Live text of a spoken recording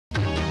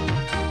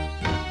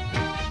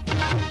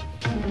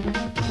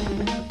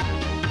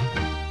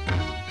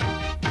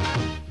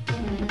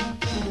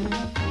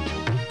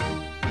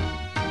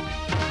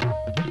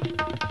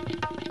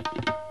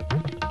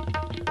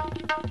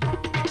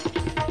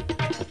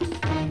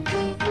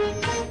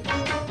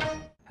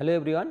Hello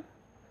everyone.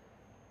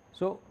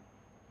 So,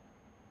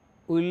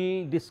 we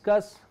will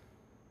discuss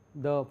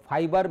the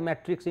fiber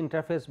matrix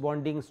interface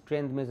bonding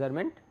strength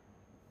measurement.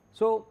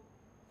 So,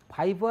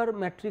 fiber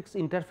matrix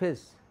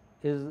interface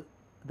is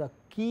the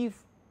key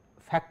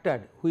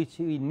factor which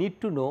we need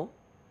to know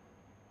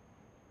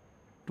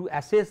to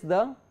assess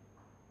the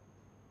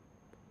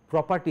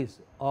properties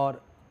or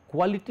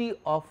quality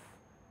of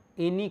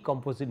any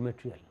composite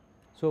material.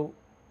 So,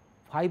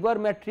 fiber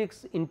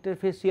matrix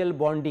interfacial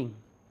bonding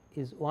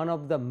is one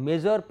of the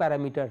major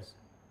parameters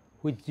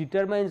which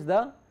determines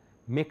the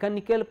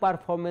mechanical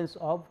performance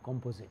of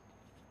composite.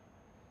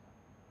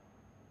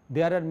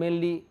 There are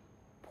mainly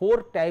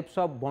 4 types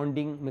of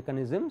bonding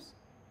mechanisms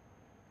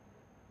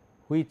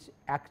which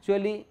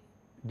actually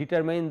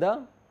determine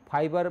the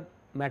fiber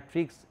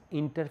matrix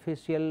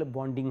interfacial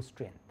bonding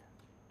strength.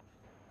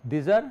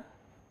 These are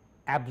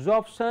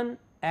absorption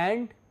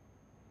and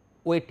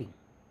wetting.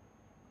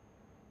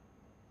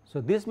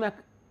 So, this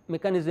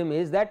mechanism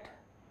is that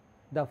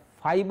the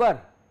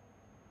fiber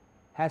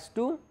has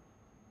to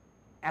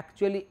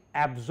actually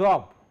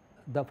absorb,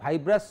 the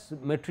fibrous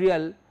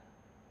material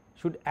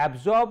should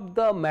absorb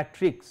the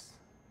matrix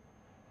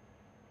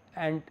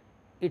and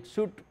it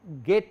should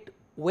get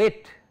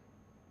wet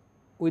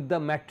with the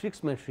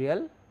matrix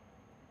material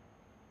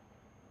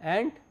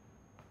and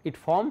it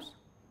forms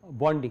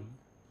bonding.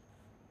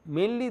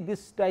 Mainly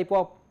this type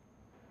of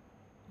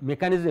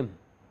mechanism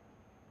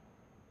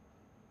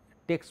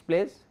takes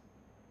place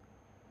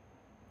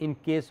in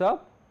case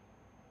of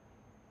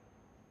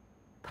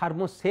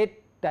thermoset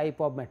type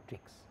of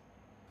matrix,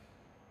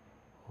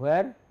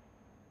 where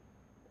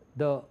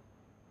the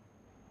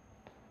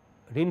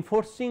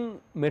reinforcing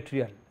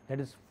material, that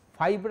is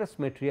fibrous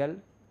material,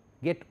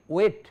 get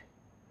wet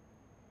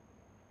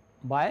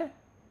by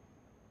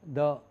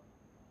the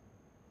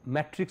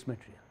matrix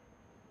material.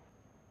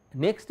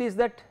 Next is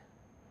that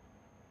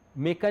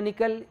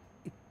mechanical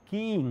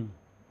keying.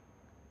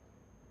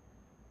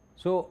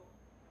 So,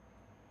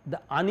 the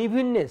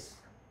unevenness,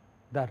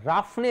 the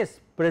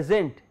roughness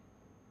present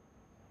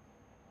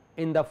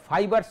in the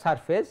fiber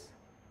surface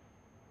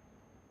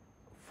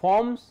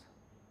forms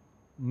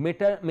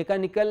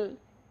mechanical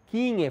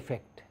keying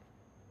effect,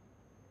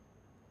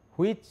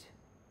 which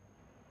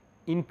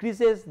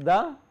increases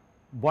the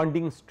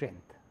bonding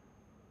strength.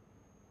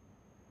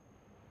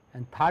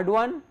 And third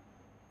one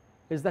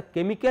is the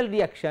chemical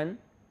reaction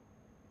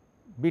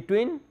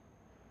between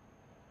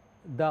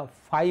the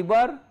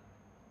fiber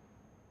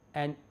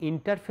and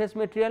interface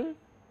material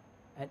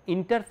and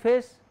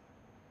interface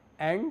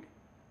and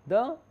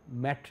the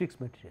matrix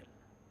material.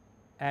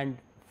 And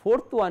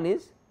fourth one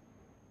is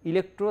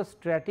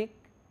electrostatic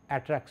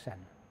attraction.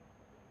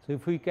 So,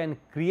 if we can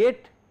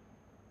create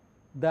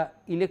the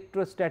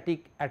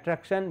electrostatic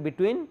attraction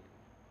between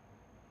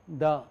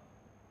the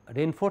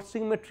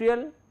reinforcing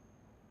material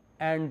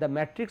and the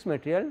matrix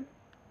material,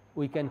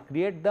 we can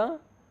create the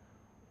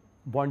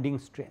bonding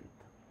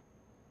strength.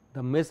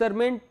 The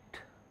measurement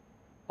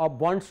of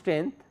bond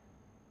strength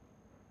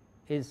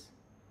is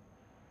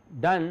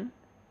done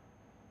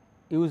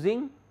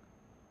using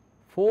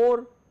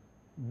 4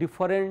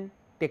 different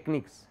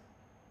techniques,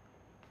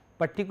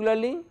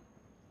 particularly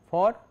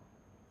for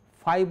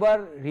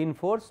fiber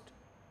reinforced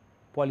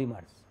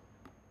polymers.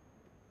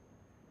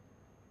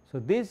 So,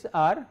 these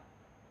are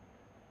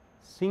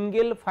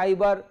single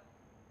fiber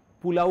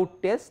pull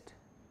out test,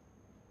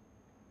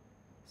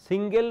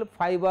 single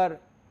fiber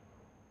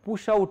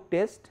push out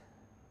test,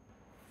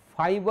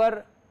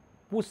 fiber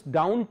push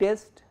down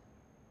test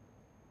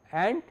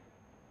and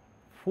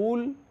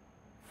full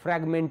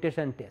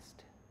fragmentation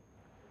test.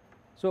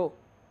 So,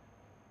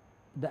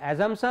 the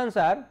assumptions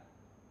are,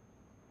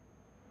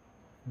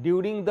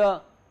 during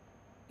the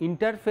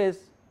interface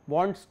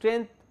bond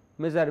strength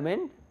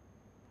measurement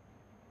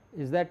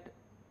is that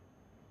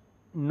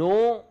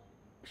no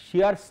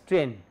shear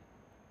strain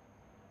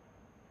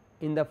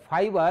in the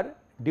fiber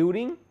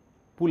during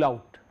pull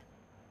out.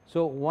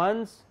 So,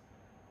 once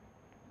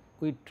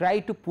we try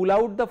to pull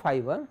out the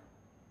fiber,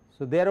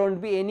 so there will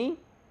not be any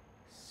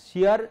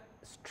shear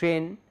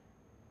strain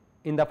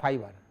in the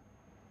fiber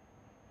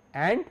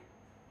and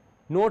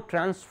no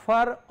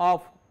transfer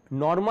of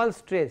normal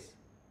stress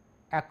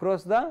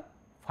across the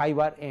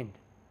fiber end.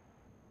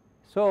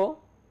 So,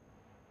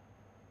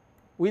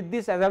 with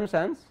these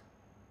assumptions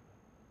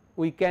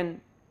we can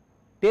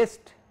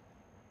test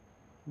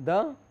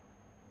the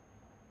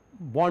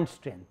bond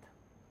strength.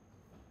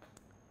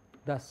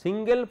 The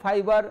single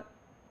fiber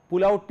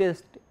pull out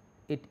test,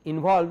 it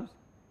involves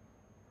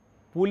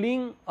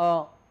pulling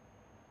a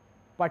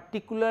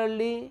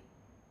particularly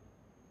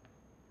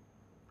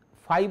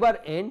fiber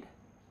end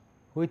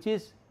which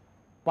is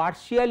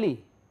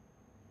partially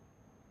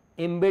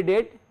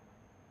embedded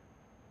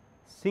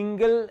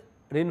single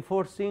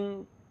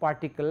reinforcing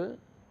particle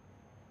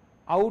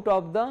out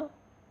of the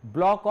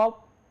block of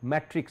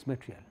matrix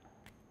material.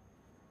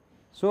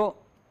 So,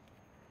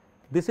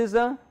 this is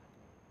a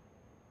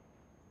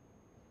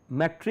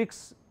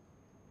matrix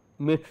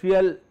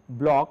material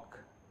block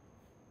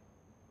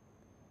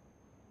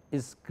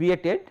is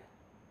created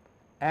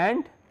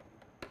and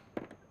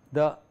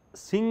the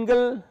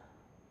single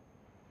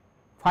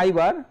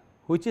fiber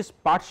which is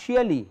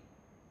partially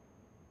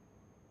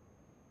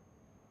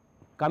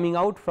coming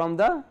out from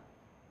the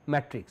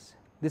matrix.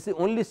 This is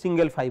only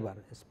single fiber,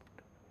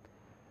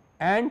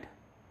 and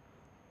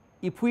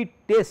if we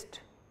test,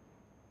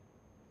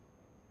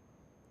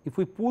 if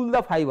we pull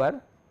the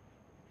fiber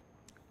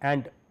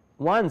and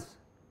once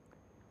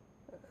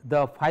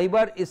the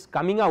fiber is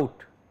coming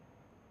out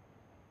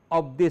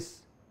of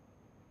this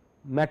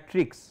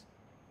matrix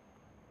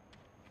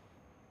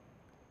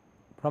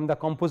from the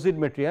composite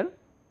material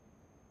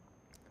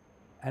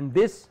and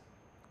this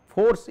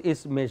force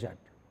is measured.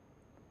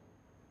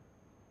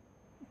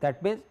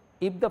 That means,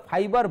 if the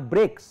fiber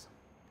breaks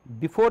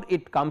before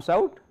it comes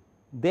out,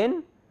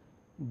 then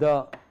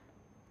the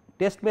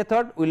test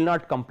method will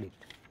not complete.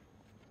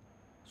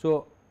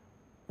 So,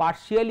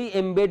 partially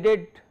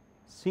embedded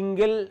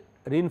single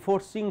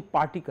reinforcing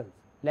particles,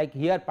 like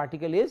here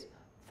particle is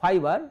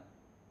fiber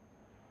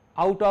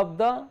out of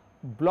the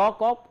block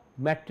of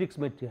matrix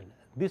material,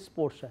 this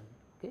portion.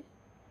 Okay.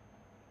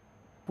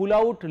 Pull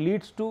out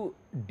leads to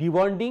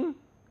debonding.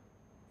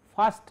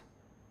 First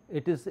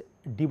it is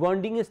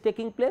debonding is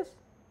taking place,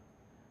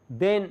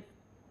 then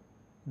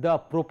the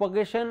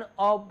propagation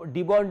of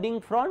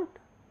debonding front,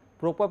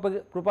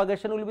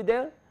 propagation will be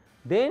there,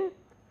 then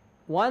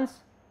once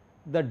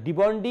the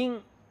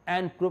debonding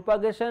and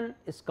propagation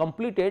is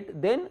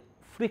completed, then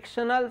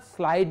frictional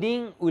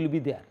sliding will be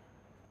there.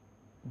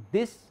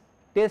 This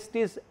test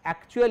is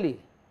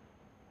actually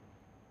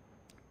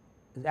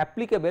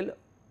applicable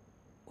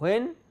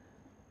when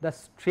the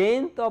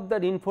strength of the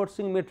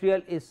reinforcing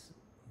material is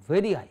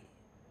very high,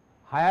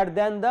 higher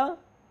than the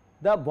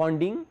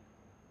bonding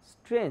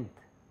strength.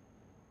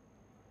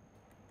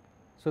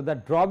 So, the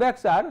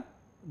drawbacks are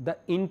the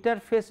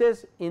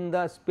interfaces in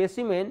the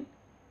specimen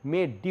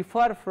may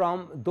differ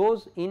from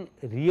those in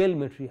real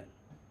material,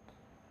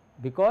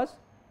 because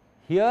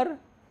here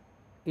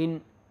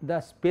in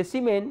the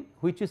specimen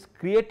which is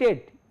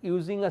created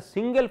using a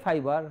single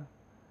fiber,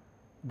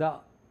 the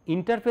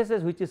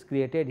interfaces which is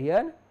created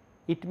here,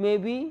 it may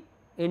be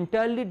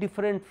entirely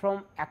different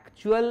from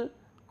actual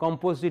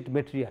composite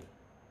material,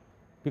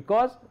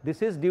 because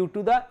this is due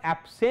to the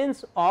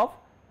absence of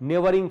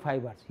neighboring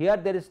fibers. Here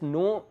there is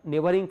no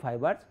neighboring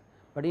fibers,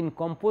 but in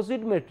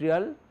composite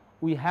material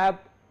we have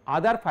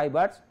other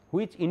fibers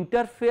which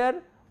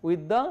interfere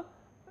with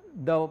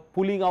the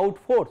pulling out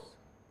force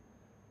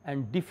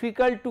and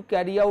difficult to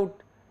carry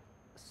out,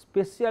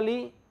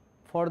 especially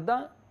for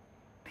the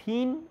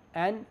thin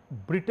and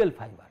brittle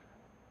fiber.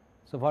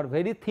 So, for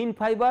very thin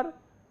fiber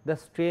the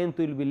strength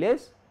will be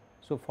less.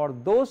 So, for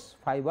those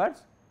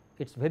fibers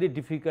it is very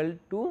difficult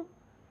to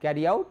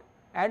carry out,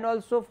 and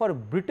also for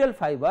brittle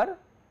fiber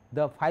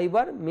the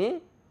fiber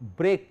may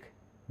break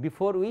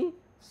before we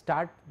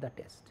start the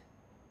test.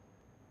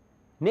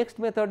 Next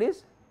method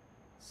is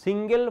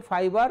single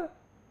fiber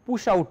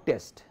push out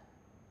test.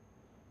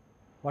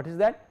 What is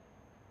that?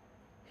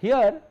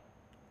 Here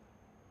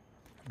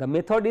the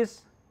method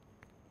is,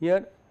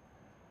 here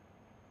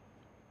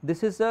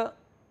this is a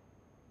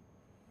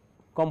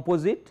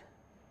composite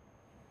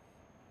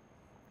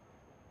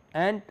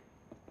and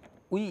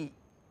we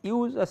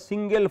use a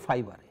single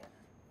fiber here,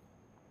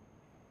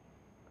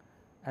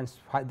 and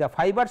the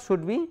fiber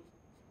should be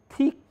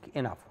thick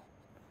enough.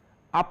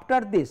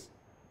 After this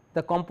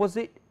the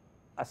composite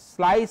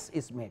slice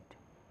is made.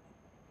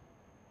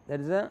 There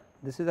is a,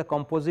 this is a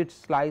composite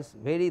slice,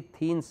 very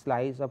thin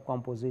slice of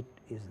composite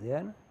is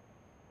there,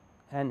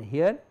 and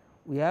here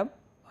we have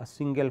a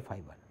single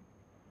fiber.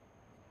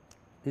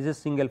 This is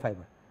single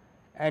fiber,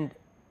 and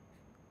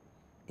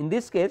in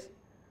this case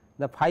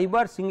the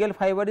fiber, single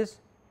fiber is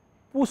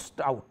pushed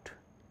out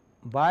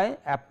by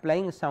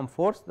applying some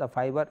force, the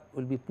fiber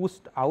will be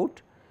pushed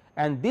out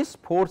and this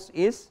force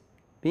is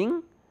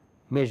being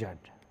measured.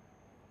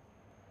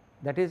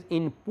 That is,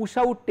 in push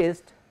out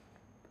test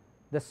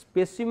the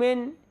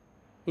specimen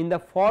in the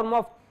form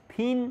of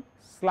thin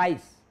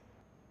slice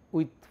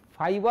with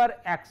fiber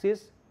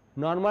axis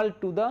normal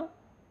to the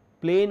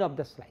plane of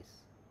the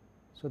slice.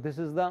 So, this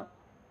is the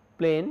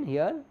plane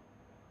here,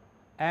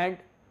 and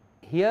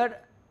here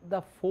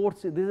the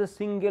force, this is a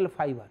single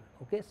fiber,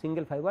 okay,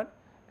 single fiber,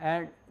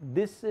 and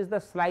this is the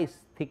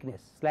slice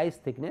thickness,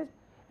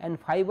 and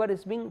fiber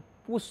is being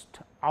pushed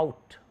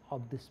out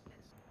of this place.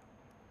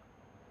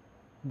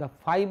 The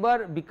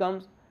fiber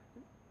becomes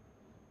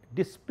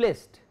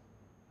displaced,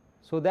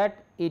 so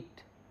that it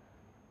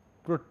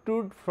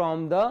protrude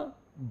from the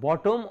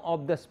bottom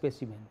of the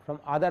specimen, from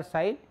other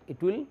side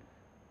it will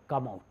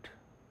come out.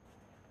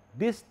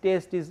 This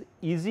test is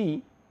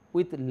easy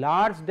with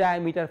large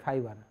diameter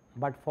fiber,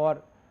 but for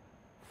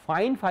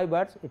fine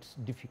fibers it is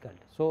difficult.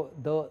 So,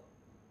 the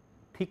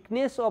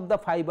thickness of the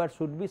fiber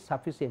should be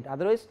sufficient,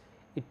 otherwise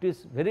it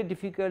is very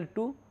difficult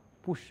to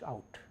push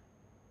out.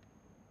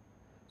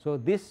 So,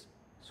 this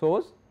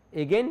shows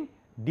again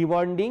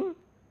debonding,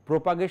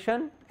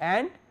 propagation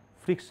and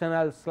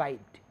frictional slide.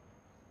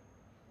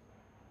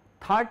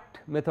 Third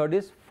method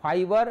is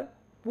fiber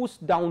push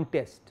down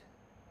test.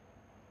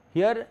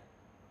 Here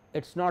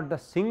it is not the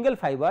single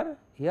fiber,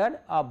 here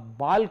a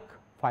bulk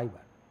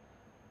fiber.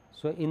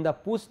 So, in the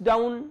push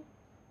down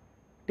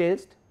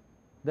test,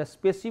 the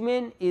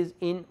specimen is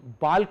in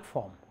bulk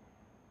form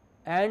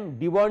and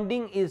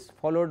debonding is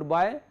followed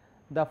by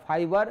the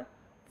fiber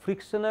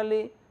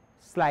frictionally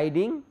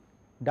sliding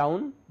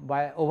down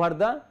by over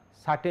the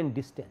certain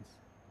distance.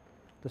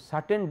 So,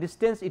 certain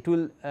distance it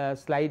will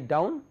slide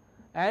down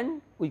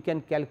and we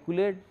can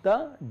calculate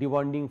the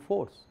debonding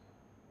force.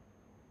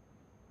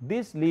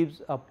 This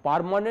leaves a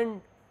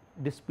permanent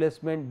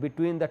displacement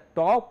between the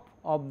top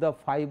of the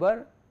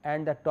fiber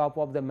and the top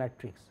of the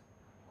matrix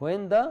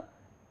when the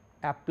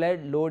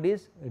applied load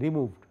is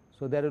removed.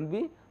 So, there will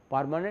be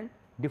permanent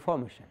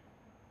deformation.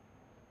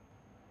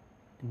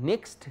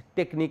 Next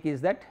technique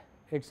is that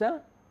it is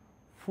a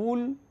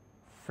full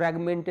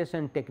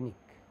fragmentation technique.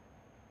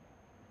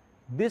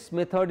 This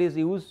method is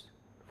used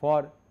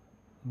for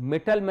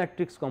metal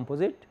matrix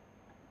composite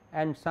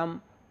and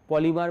some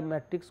polymer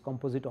matrix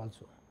composite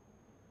also.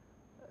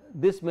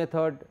 This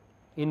method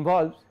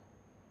involves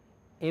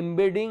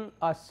embedding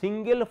a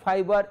single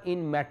fiber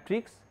in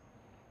matrix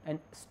and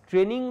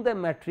straining the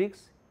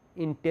matrix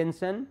in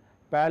tension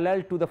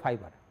parallel to the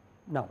fiber.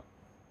 Now,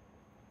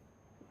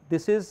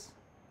 this is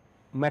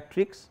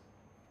matrix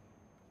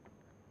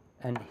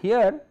and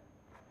here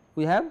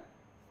we have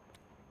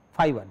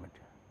fiber material.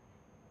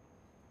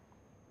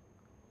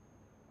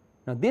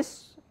 Now,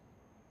 this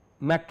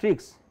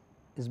matrix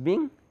is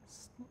being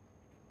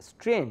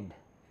strained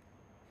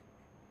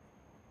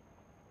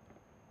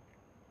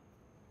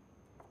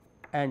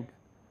and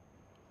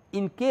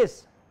in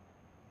case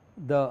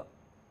the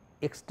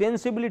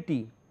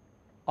extensibility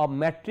of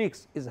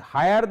matrix is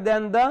higher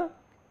than the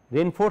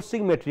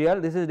reinforcing material,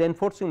 this is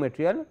reinforcing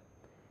material,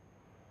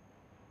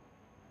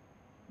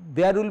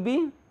 there will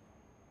be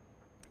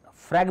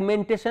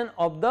fragmentation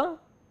of the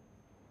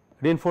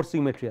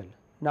reinforcing material.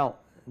 Now,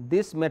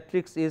 this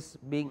matrix is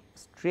being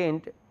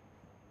strained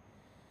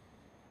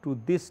to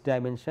this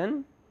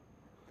dimension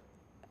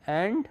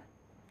and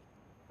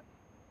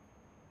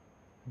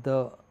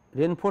the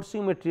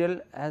reinforcing material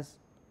has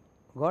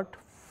got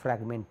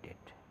fragmented,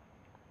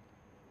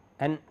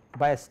 and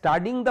by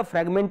studying the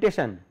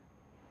fragmentation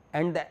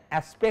and the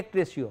aspect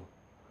ratio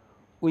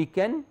we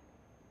can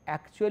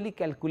actually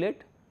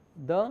calculate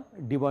the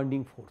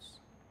debonding force.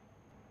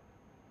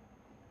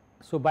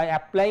 So, by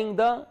applying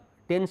the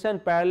tension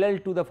parallel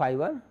to the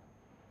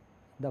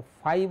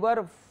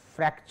fiber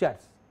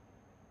fractures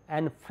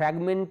and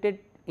fragmented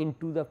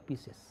into the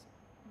pieces.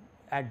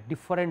 At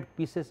different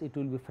pieces it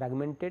will be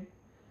fragmented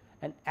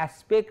and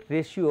aspect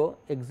ratio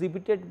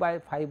exhibited by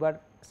fiber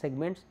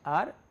segments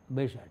are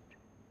measured.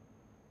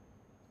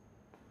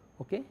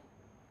 Okay.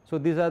 So,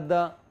 these are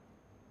the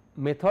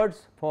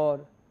methods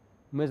for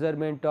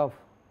measurement of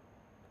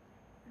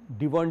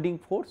debonding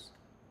force.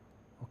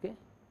 Okay.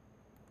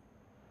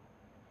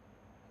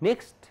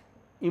 Next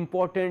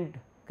important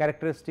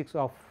characteristics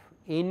of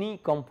any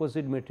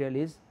composite material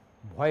is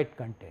void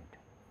content,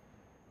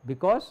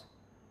 because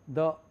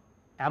the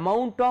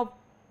amount of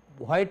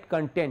void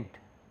content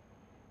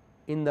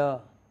in the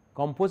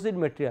composite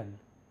material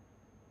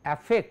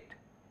affect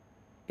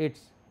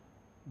its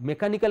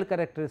mechanical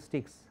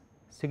characteristics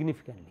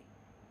significantly.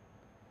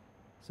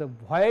 So,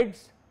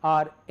 voids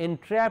are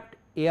entrapped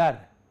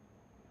air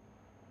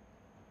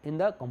in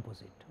the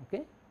composite.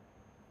 Okay.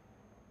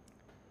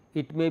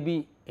 It may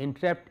be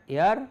entrapped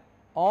air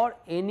or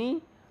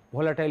any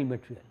volatile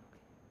material.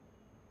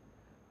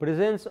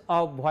 Presence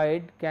of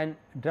void can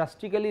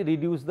drastically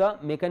reduce the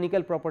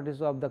mechanical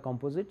properties of the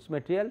composites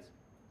materials.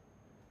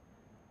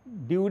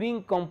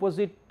 During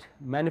composite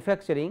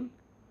manufacturing,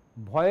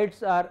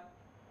 voids are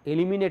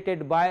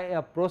eliminated by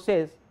a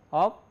process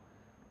of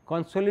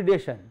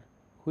consolidation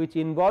which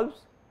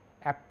involves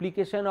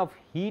application of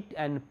heat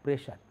and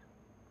pressure.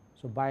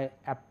 So, by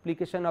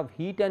application of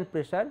heat and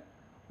pressure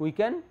we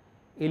can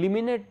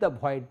eliminate the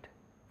void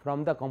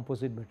from the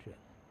composite material.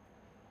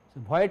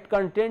 So, void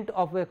content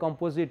of a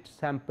composite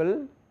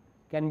sample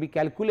can be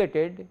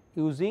calculated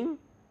using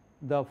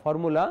the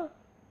formula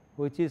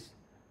which is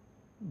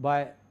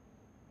by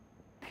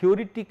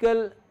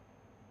theoretical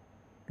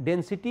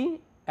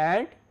density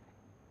and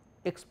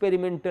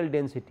experimental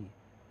density.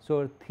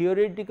 So,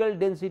 theoretical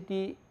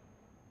density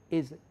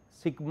is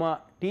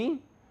sigma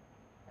T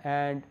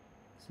and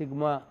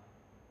sigma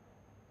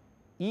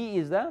E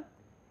is the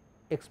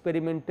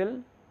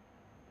experimental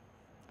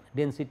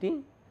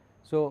density.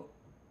 So,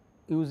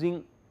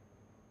 using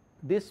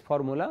this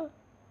formula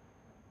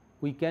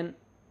we can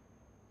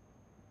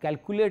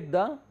calculate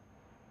the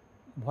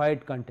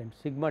void content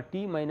sigma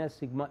T minus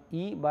sigma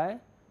E by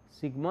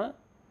sigma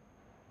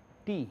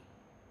T.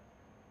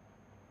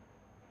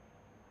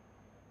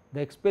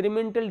 The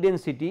experimental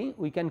density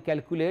we can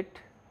calculate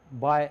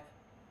by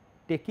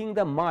taking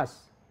the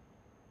mass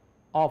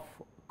of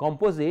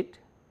composite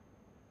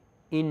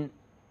in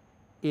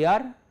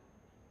air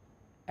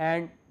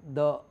and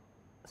the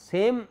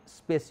same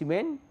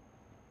specimen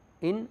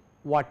in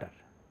water.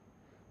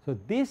 So,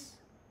 this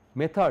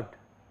method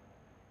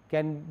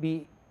can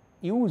be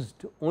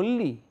used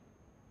only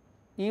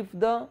if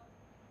the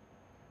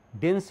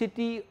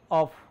density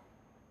of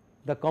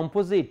the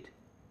composite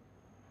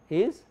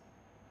is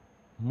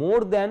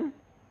more than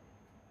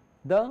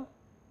the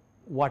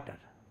water,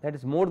 that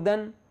is more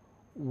than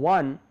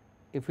 1,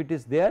 if it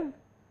is there,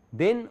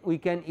 then we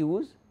can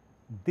use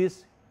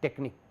this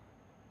technique.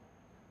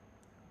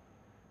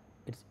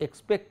 It is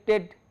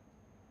expected,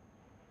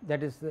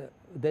 that is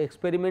the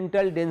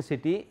experimental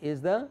density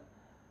is the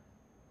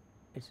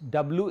it is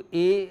W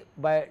A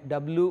by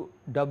W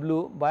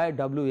W by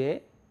W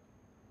A,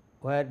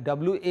 where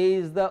W A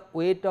is the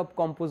weight of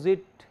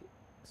composite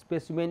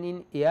specimen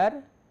in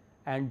air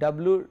and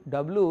W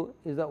W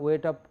is the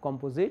weight of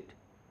composite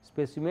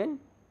specimen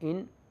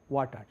in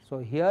water. So,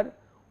 here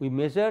we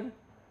measure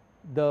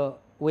the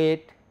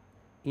weight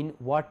in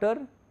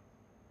water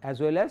as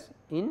well as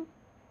in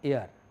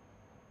air,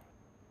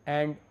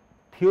 and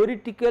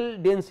theoretical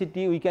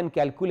density we can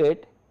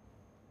calculate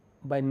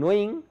by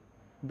knowing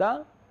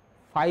the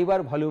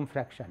fiber volume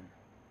fraction.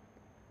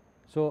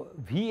 So,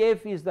 V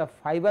f is the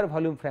fiber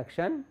volume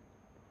fraction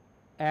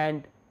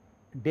and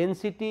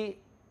density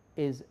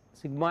is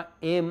sigma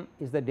m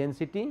is the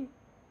density,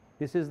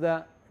 this is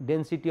the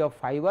density of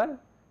fiber.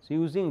 So,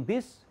 using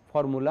this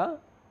formula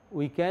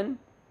we can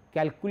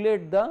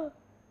calculate the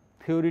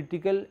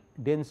theoretical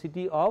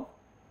density of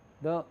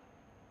the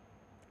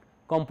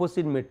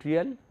composite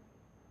material,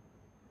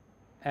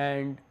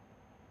 and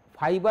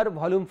fiber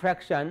volume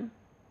fraction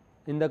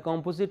in the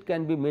composite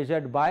can be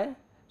measured by.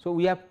 So,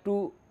 we have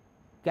to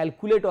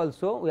calculate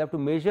also, we have to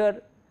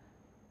measure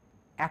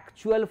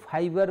actual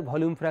fiber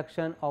volume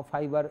fraction of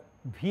fiber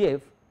V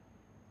f.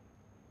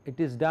 It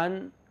is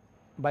done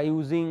by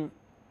using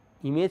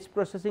image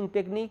processing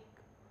technique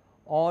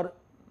or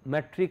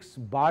matrix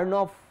burn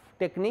off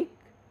technique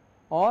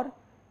or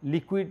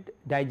liquid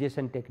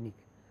digestion technique.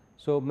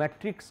 So,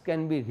 matrix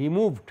can be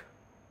removed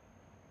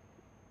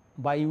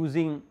by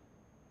using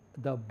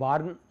the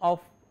burn off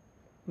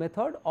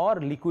method or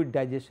liquid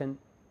digestion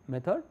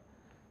method.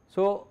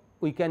 So,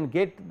 we can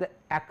get the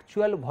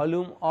actual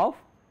volume of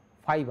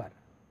fiber,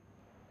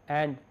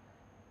 and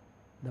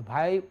the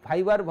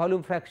fiber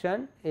volume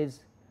fraction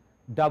is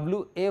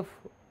W f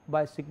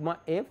by sigma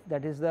f,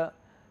 that is the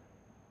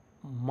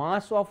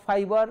mass of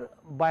fiber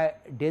by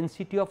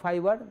density of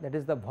fiber, that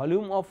is the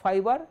volume of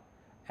fiber,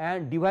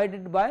 and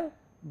divided by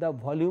the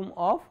volume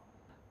of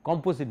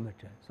composite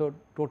material. So,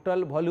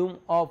 total volume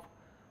of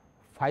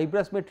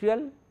fibrous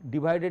material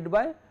divided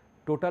by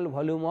total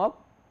volume of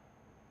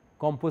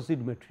composite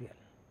material.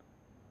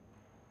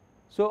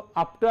 So,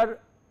 after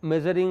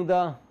measuring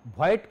the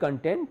void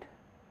content,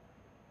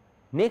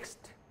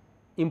 next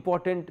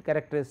important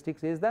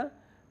characteristics is the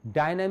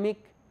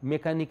dynamic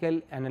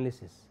mechanical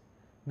analysis.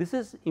 This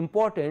is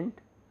important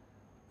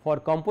for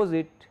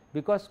composite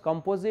because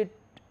composite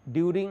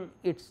during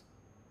its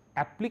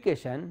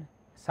application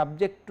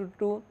subject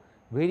to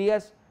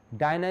various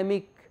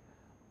dynamic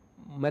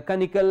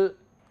mechanical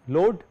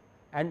load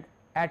and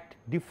at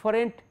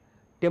different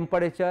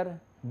temperature,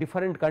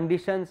 different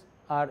conditions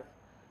are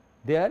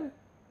there.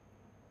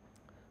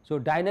 So,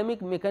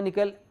 dynamic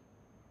mechanical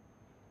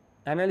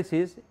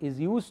analysis is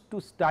used to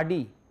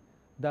study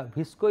the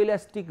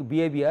viscoelastic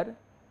behavior,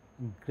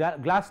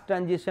 glass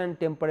transition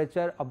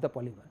temperature of the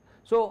polymer.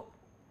 So,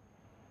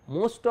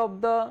 most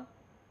of the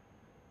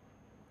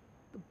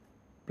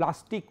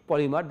plastic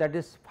polymer, that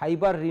is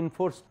fiber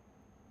reinforced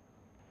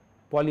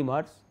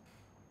polymers,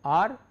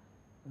 are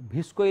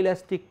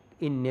viscoelastic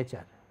in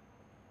nature.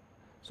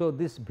 So,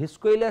 this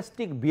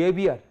viscoelastic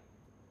behavior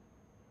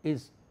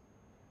is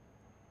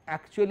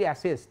actually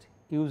assessed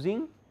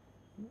using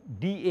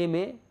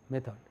DMA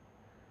method.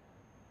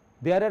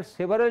 There are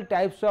several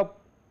types of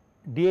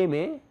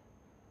DMA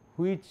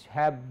which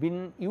have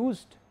been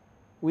used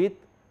with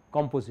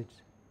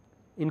composites,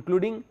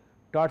 including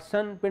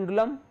torsion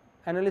pendulum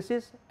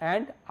analysis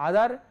and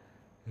other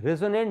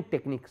resonant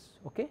techniques.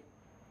 Okay.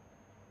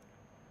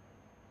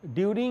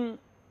 During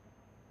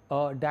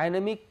a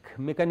dynamic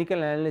mechanical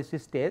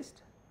analysis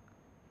test,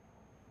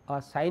 a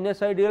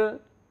sinusoidal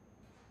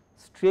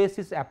stress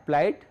is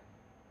applied.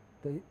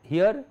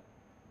 Here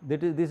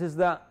this is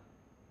the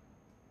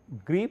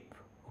grip,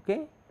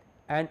 okay,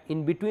 and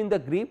in between the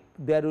grip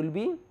there will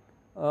be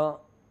a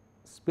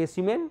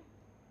specimen.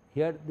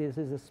 Here this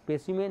is a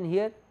specimen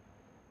here,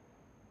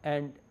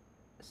 and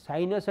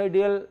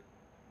sinusoidal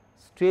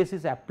stress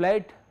is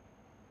applied,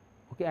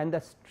 okay, and the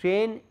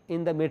strain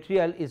in the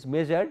material is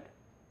measured,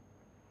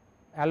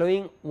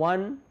 allowing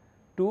one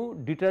to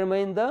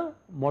determine the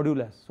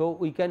modulus. So,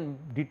 we can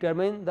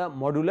determine the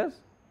modulus,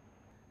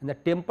 and the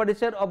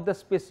temperature of the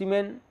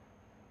specimen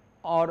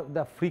or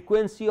the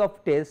frequency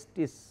of test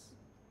is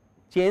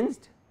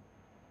changed,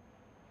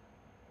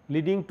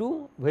 leading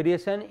to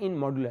variation in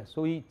modulus.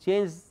 So, we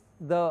change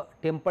the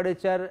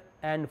temperature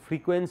and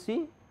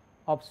frequency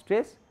of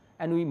stress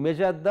and we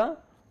measure the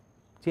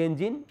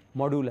change in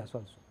modulus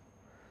also.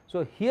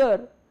 So,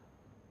 here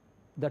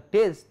the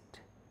test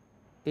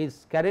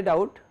is carried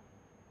out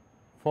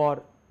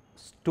for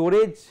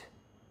storage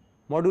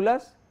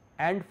modulus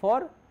and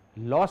for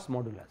loss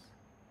modulus.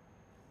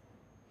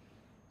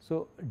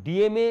 So,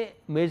 DMA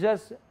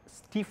measures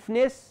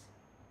stiffness,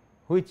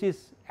 which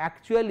is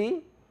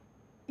actually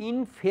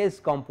in phase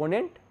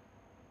component,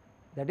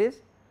 that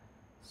is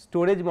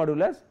storage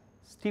modulus.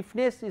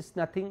 Stiffness is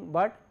nothing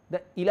but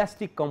the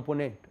elastic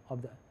component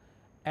of the,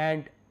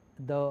 and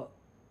the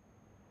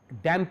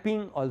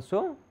damping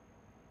also,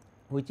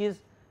 which is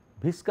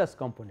viscous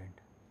component.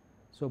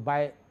 So,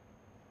 by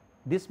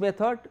this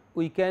method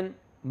we can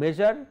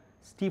measure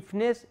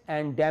stiffness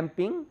and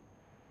damping.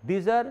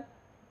 These are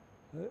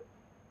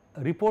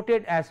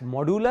reported as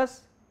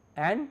modulus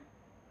and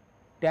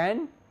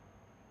tan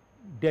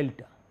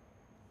delta.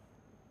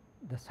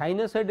 The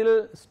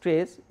sinusoidal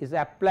stress is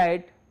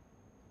applied,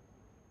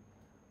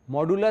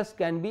 modulus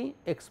can be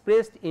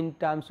expressed in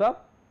terms of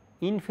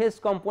in phase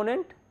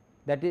component,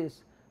 that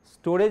is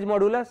storage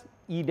modulus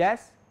E dash,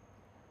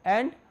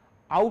 and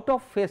out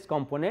of phase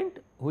component,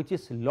 which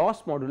is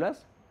loss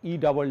modulus E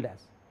double dash.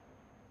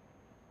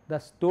 The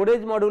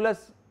storage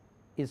modulus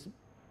is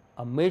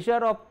a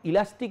measure of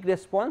elastic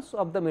response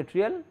of the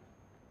material.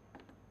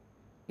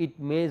 It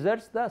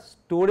measures the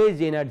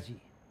storage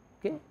energy,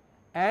 okay,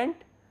 and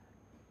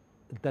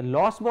the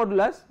loss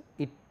modulus,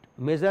 it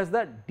measures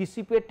the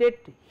dissipated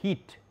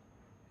heat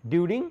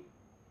during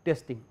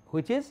testing,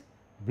 which is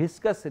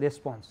viscous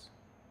response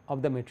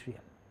of the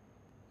material.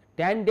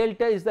 Tan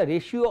delta is the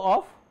ratio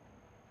of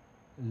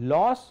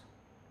loss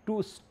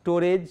to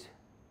storage,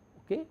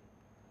 okay,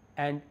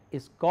 and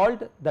is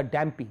called the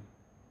damping.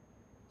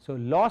 So,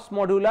 loss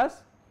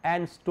modulus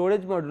and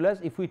storage modulus,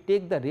 if we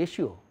take the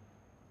ratio,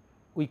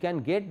 we can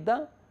get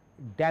the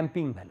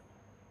damping value.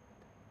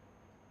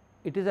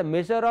 It is a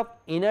measure of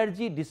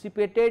energy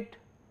dissipated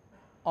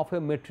of a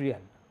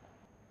material.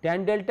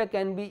 Tan delta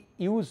can be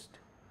used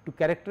to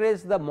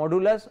characterize the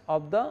modulus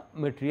of the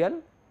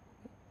material,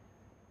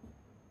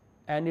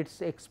 and it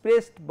is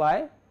expressed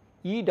by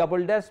E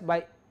double dash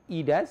by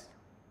E dash.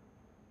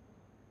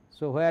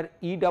 So, where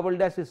E double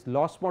dash is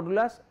loss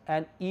modulus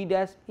and E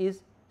dash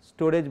is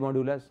storage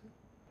modulus,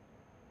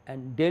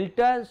 and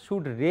delta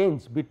should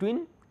range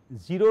between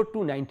 0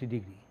 to 90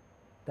 degree.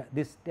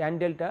 This tan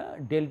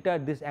delta,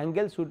 this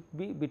angle should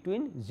be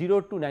between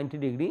 0 to 90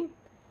 degree.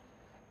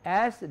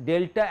 As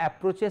delta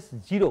approaches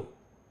 0,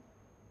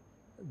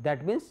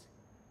 that means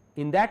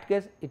in that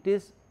case it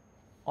is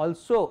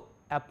also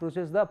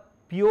approaches the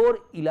pure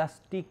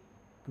elastic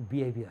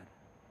behavior.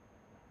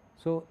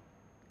 So,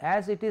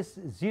 as it is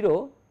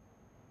 0,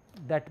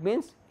 that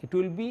means it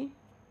will be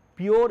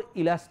pure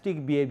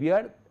elastic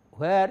behavior,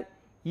 where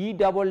E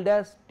double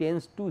dash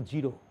tends to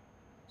 0.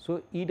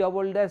 So, E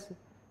double dash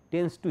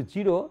tends to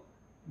 0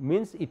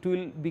 means it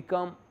will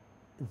become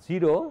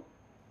 0,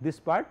 this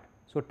part.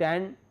 So,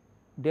 tan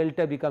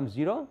delta becomes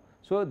 0.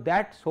 So,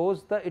 that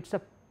shows the it is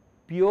a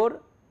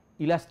pure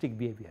elastic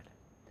behavior,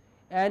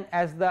 and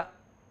as the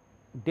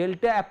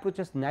delta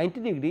approaches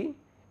 90 degree,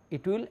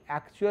 it will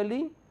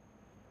actually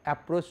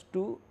approach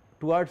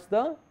towards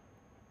the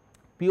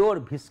pure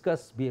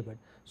viscous behavior.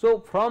 So,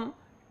 from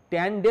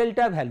tan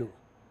delta value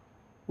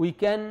we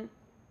can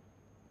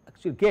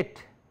actually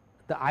get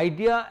the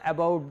idea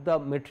about the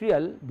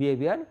material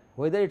behavior,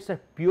 whether it is a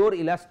pure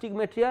elastic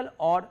material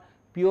or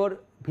pure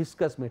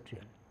viscous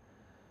material.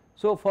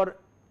 So, for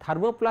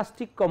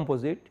thermoplastic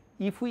composite,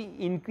 if we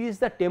increase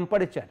the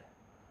temperature,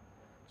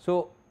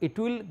 so it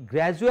will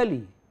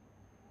gradually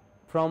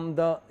from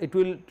the, it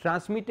will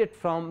transmit it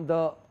from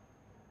the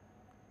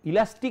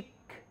elastic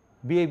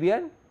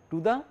behavior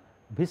to the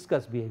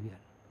viscous behavior.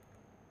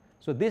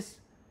 So, this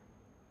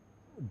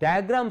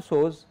diagram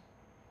shows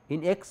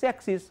in x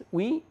axis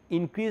we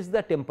increase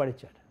the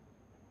temperature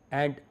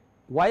and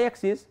y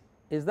axis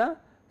is the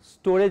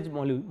storage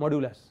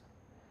modulus.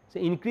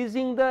 So,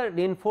 increasing the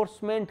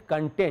reinforcement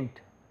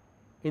content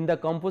in the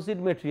composite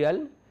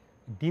material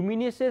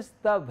diminishes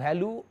the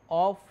value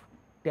of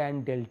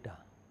tan delta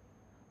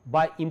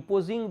by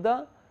imposing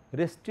the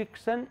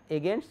restriction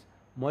against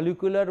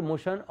molecular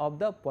motion of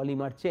the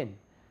polymer chain.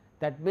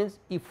 That means,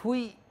 if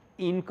we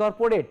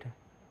incorporate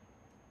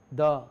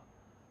the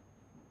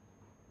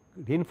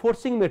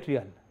reinforcing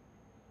material,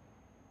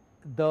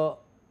 the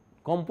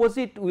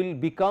composite will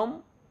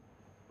become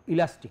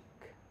elastic.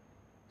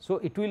 So,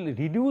 it will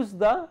reduce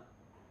the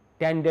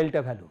tan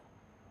delta value,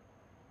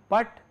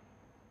 but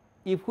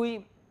if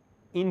we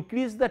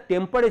increase the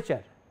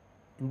temperature,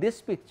 in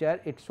this picture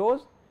it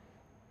shows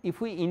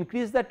if we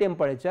increase the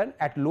temperature,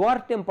 at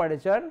lower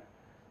temperature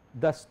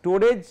the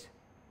storage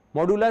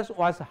modulus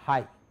was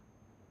high,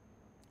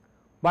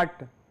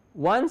 but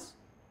once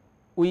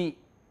we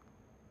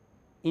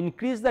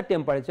increase the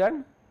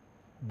temperature,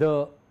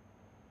 the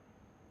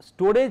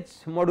storage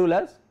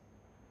modulus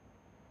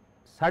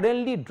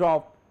suddenly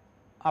drop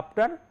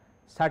after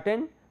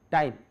certain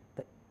time,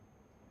 the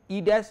E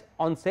dash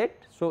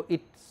onset. So,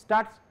 it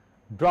starts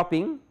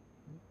dropping,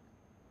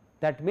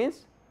 that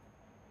means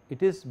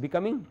it is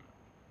becoming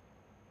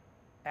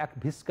a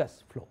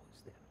viscous flow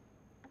is there.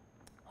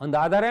 On the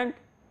other hand,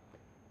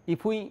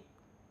 if we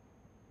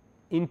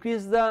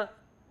increase the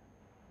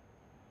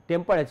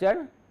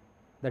temperature,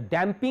 the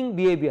damping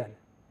behavior,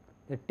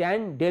 the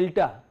tan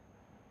delta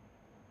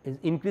is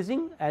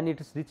increasing and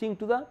it is reaching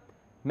to the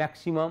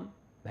maximum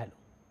value.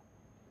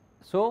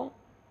 So,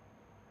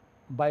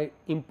 by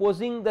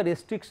imposing the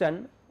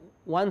restriction,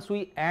 once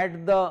we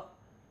add the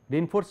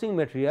reinforcing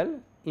material,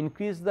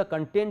 increase the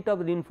content of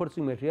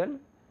reinforcing material.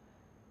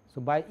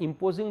 So, by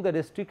imposing the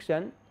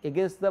restriction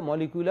against the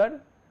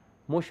molecular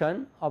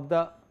motion of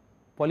the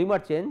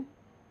polymer chain,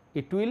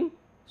 it will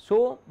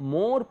show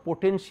more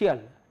potential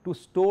to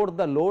store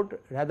the load,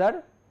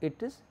 rather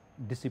it is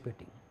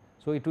dissipating.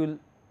 So, it will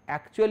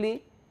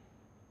actually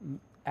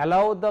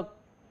allow the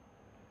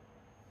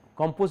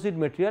composite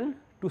material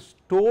to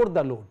store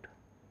the load.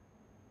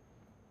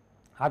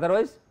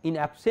 Otherwise, in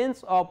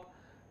absence of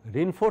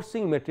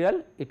reinforcing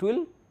material, it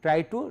will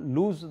try to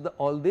lose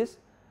all this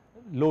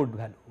load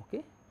value.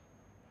 Okay.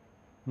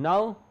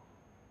 Now,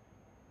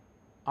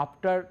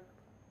 after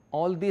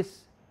all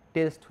these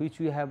tests which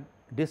we have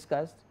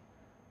discussed,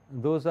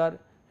 those are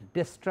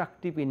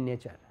destructive in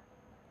nature.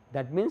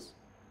 That means,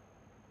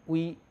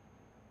 we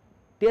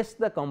test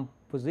the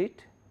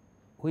composite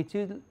which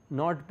will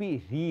not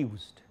be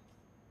reused,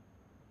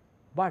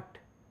 but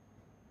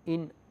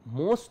in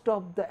most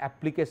of the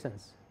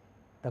applications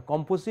the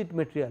composite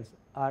materials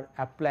are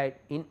applied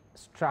in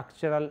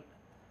structural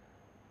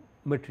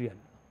material.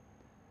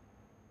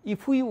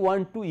 If we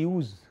want to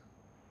use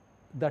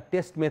the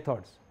test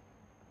methods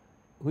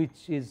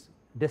which is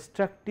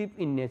destructive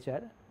in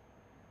nature,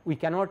 we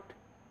cannot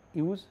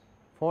use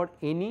for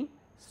any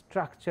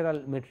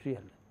structural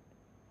material,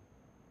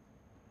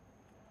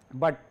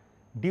 but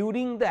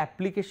during the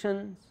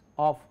applications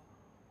of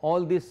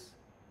all this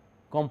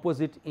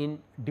composite in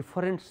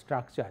different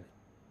structure,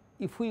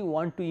 if we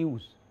want to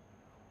use,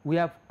 we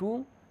have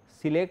to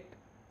select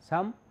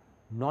some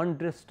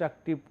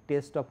non-destructive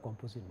test of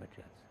composite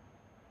materials.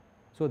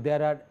 So,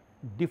 there are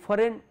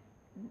different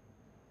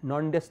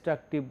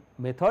non-destructive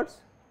methods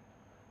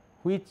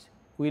which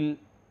will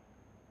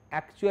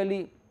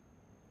actually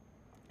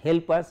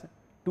help us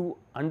to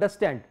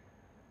understand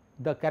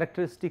the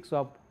characteristics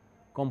of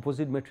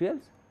composite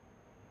materials.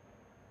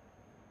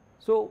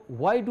 So,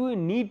 why do we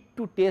need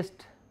to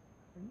test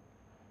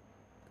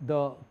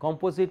the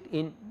composite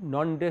in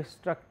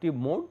non-destructive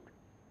mode?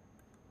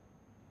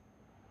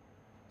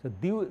 So,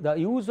 the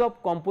use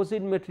of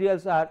composite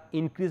materials are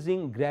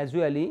increasing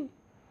gradually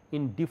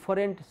in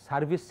different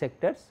service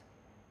sectors,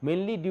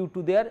 mainly due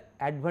to their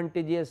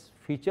advantageous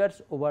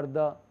features over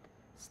the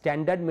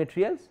standard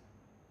materials.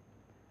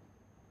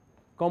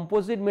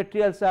 Composite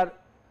materials are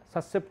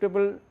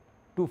susceptible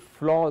to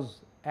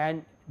flaws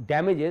and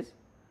damages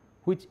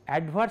which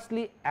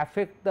adversely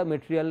affect the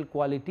material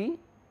quality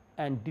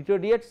and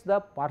deteriorates the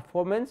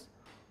performance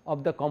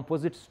of the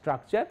composite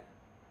structure.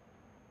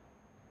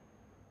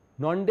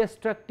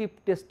 Non-destructive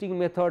testing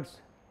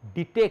methods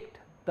detect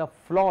the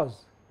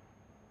flaws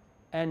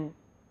and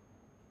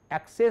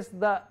assess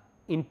the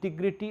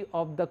integrity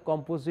of the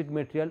composite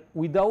material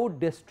without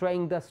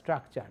destroying the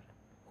structure,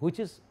 which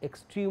is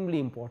extremely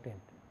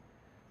important.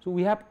 So,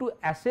 we have to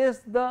assess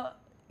the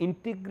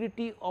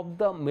integrity of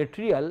the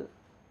material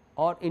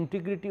or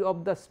integrity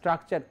of the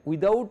structure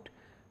without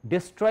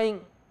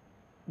destroying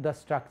the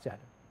structure.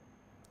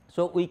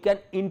 So, we can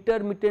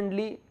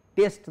intermittently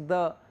test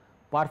the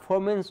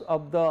performance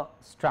of the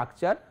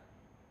structure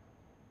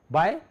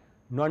by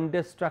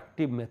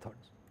non-destructive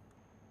methods,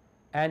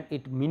 and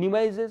it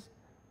minimizes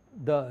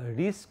the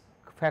risk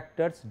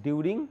factors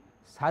during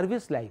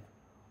service life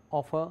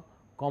of a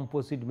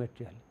composite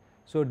material.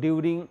 So,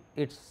 during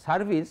its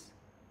service,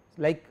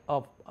 like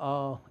of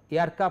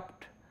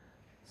aircraft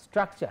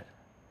structure,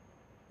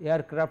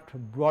 aircraft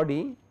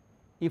body,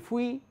 if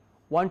we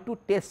want to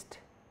test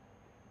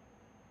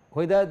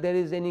whether there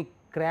is any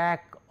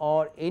crack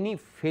or any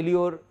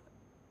failure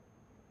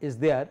is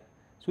there,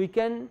 so we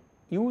can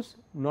use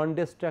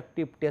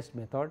non-destructive test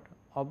method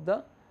of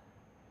the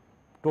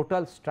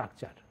total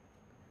structure.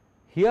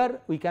 Here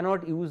we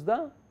cannot use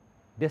the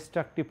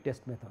destructive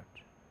test method.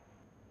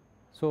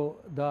 So,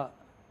 the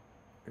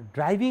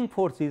driving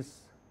force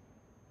is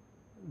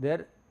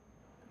there,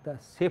 the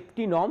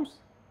safety norms.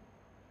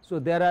 So,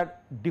 there are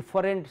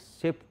different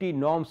safety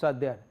norms are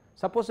there.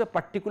 Suppose a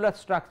particular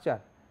structure,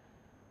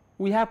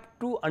 we have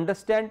to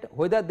understand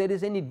whether there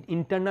is any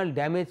internal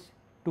damage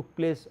took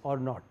place or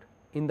not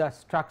in the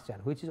structure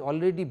which is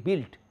already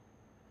built.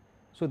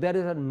 So, there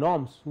is a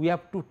norms we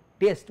have to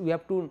test, we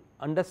have to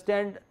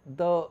understand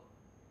the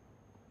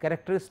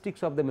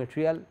characteristics of the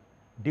material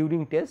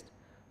during test.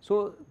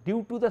 So,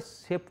 due to the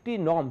safety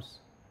norms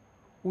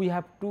we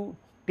have to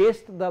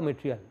test the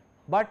material,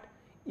 but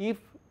if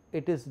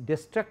it is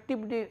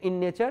destructive in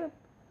nature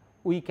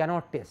we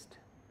cannot test.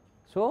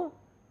 So,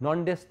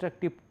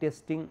 non-destructive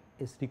testing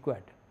is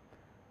required.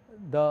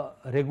 The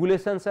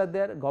regulations are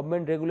there,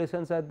 government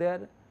regulations are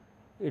there,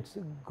 it is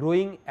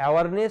growing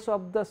awareness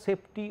of the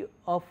safety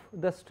of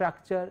the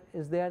structure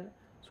is there.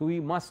 So, we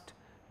must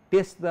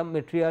test the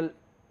material,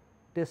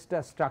 test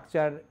the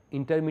structure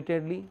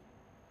intermittently.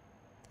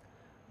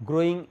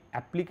 Growing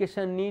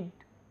application need,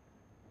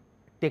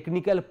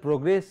 technical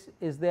progress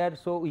is there.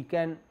 So, we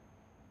can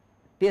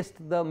test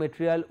the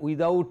material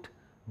without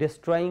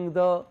destroying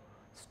the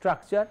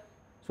structure.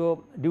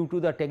 So, due to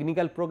the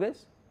technical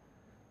progress.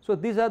 So,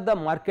 these are the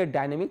market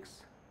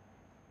dynamics,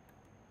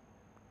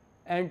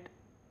 and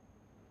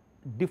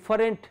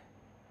different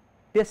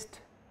test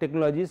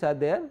technologies are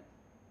there.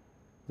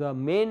 The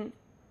main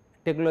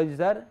technologies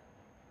are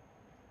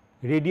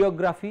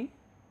radiography,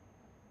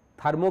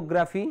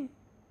 thermography,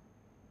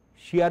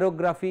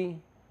 shearography,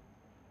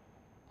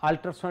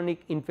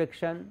 ultrasonic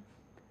inspection.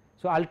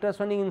 So,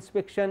 ultrasonic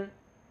inspection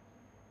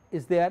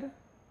is there,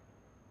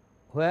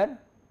 where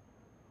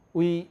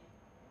we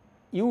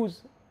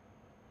use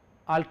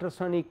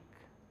ultrasonic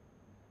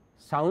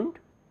sound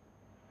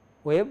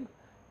wave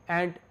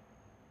and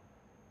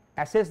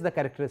assess the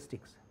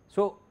characteristics.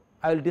 So,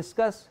 I will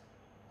discuss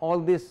all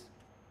these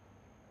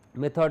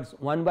methods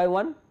one by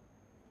one.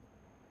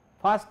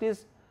 First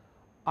is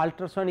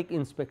ultrasonic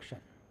inspection.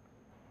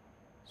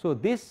 So,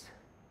 this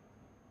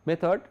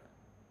method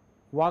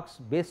works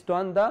based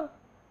on the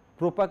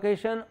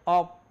propagation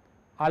of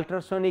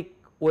ultrasonic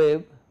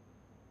wave,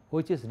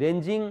 which is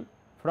ranging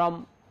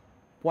from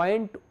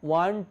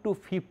 0.1 to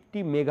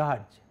 50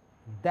 megahertz,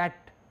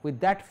 that with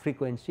that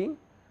frequency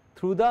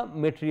through the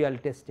material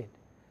tested.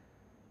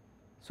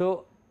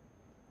 So,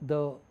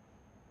 the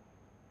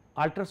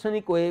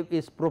ultrasonic wave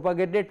is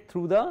propagated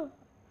through the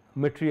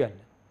material.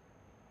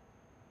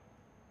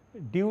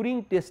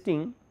 During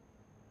testing,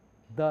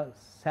 the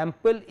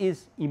sample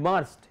is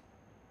immersed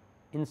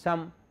in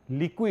some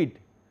liquid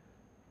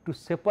to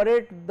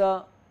separate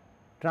the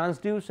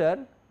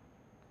transducer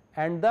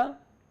and the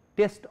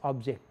test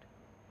object.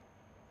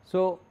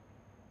 So,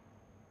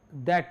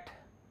 that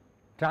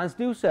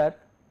transducer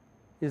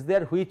is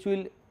there which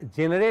will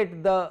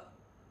generate the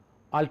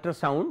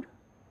ultrasound,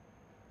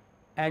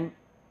 and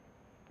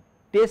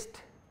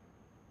test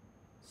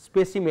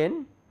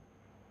specimen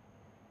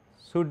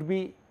should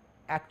be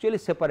actually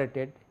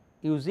separated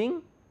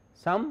using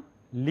some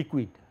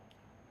liquid.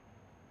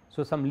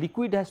 So, some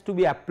liquid has to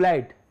be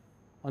applied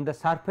on the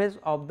surface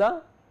of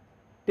the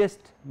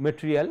test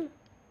material.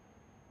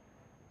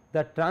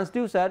 The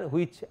transducer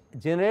which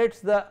generates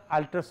the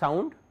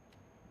ultrasound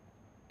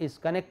is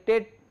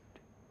connected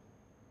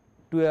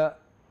to a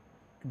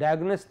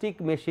diagnostic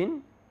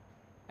machine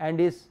and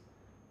is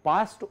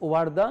passed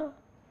over the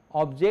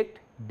object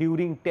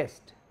during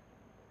test.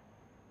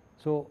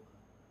 So,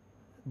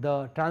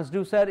 the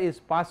transducer is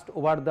passed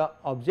over the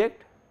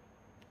object.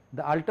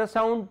 The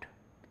ultrasound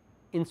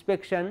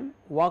inspection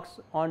works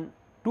on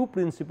two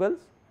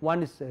principles,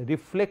 one is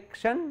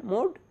reflection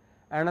mode,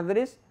 another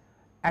is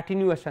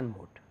attenuation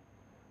mode.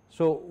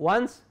 So,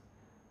 once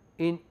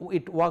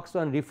it works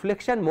on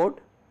reflection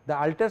mode, the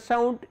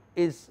ultrasound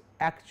is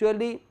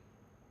actually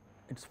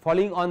it is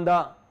falling on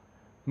the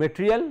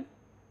material,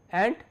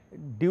 and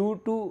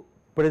due to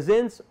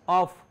presence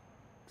of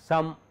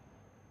some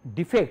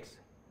defects,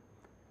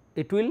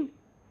 it will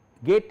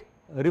get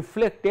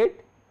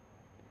reflected,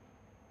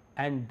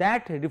 and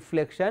that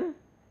reflection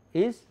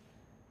is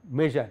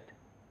measured.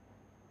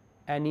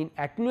 And in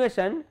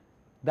attenuation,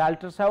 the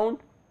ultrasound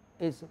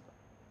is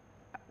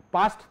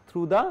passed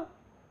through the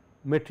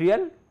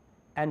material,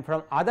 and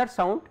from other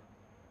sound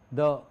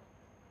the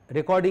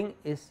recording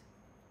is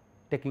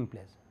taking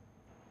place.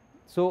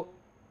 So,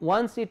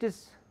 once it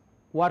is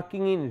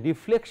working in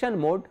reflection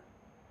mode,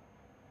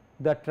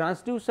 the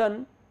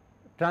transducer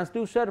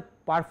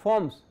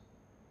performs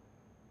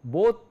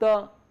both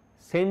the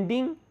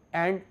sending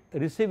and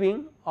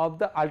receiving of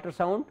the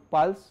ultrasound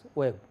pulse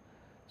wave.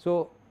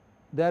 So,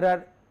 there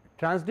are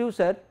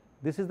transducer,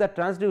 this is the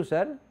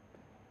transducer.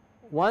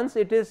 Once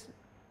it is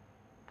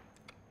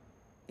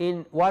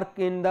in work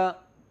in the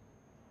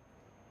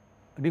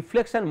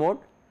reflection mode,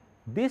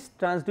 this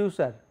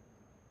transducer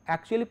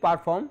actually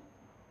perform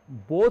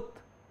both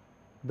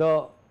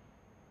the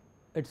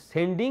its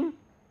sending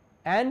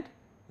and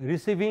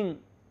receiving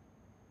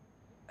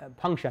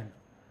function.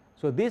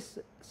 So, this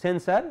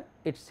sensor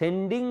it is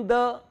sending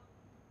the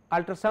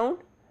ultrasound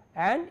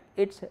and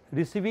it is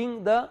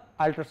receiving the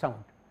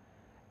ultrasound,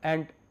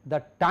 and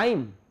the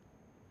time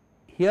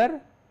here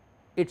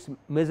it is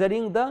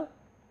measuring the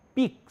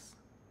peaks.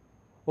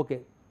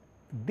 Okay.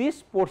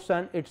 This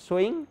portion it is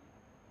showing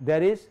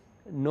there is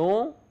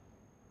no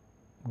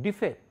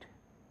defect.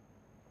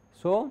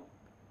 So,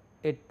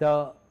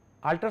 the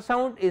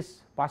ultrasound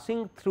is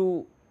passing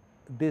through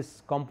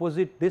this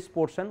composite, this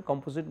portion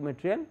composite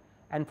material,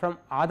 and from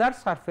other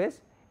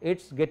surface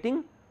it is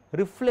getting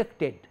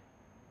reflected,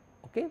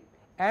 okay,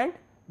 and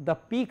the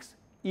peaks,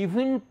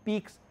 even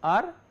peaks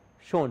are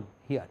shown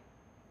here.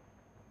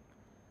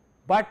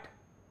 But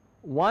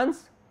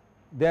once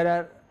there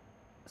are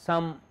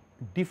some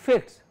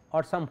defects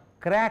or some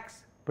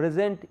cracks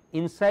present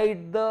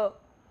inside the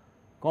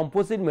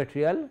composite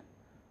material,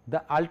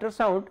 the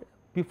ultrasound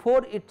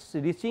before it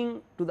is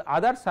reaching to the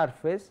other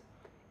surface,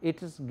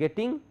 it is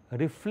getting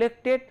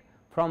reflected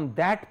from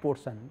that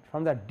portion,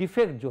 from the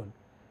defect zone,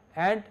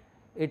 and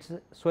it is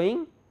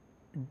showing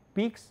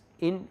peaks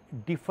in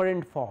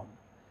different form.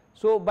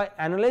 So, by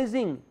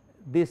analyzing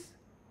these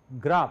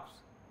graphs,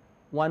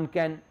 one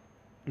can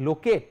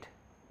locate,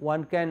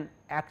 one can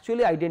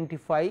actually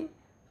identify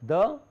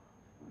the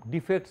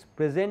defects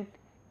present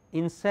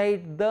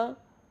inside the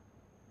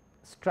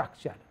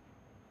structure.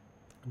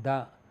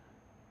 The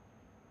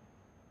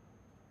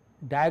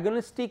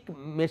diagnostic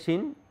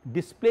machine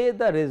display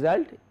the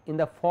result in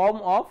the form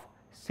of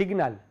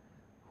signal,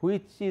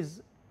 which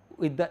is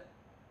with the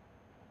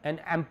an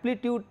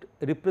amplitude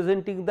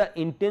representing the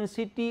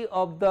intensity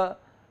of the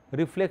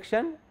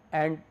reflection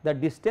and the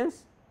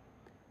distance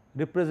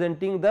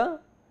representing the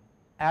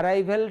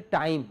arrival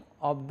time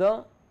of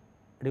the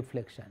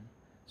reflection.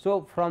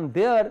 So, from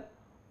there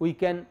we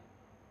can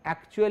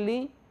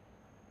actually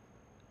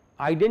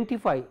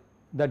identify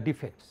the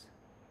defects.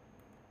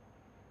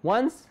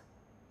 Once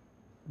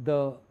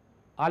the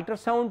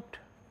ultrasound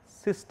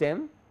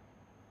system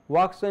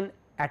works in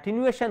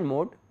attenuation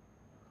mode,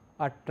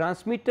 a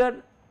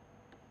transmitter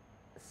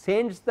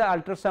sends the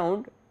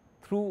ultrasound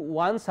through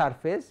one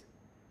surface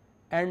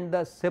and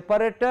the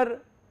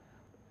separator,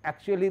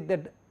 actually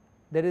that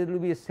there will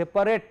be a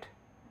separate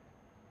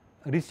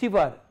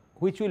receiver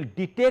which will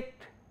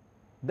detect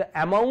the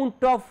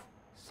amount of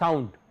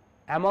sound,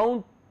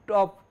 amount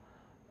of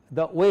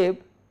the wave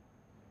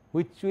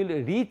which will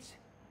reach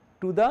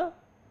to the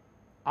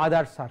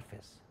other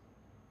surface.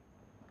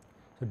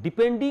 So,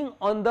 depending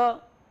on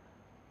the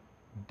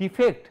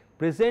defect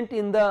present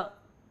in the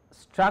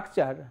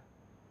structure,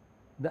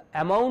 the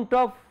amount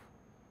of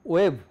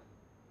wave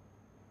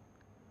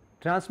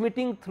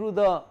transmitting through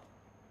the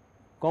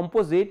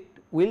composite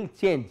will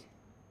change.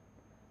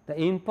 The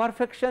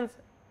imperfections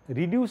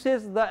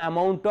reduces the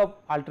amount of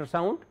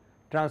ultrasound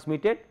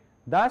transmitted,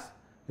 thus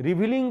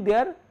revealing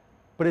their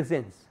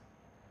presence.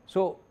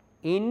 So,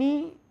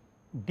 any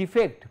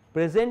defect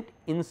present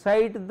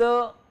inside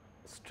the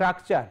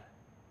structure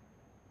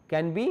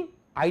can be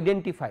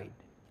identified.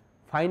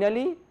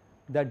 Finally,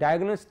 the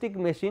diagnostic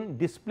machine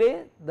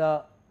display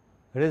the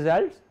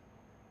results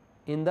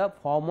in the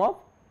form of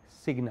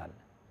signal.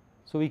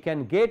 So, we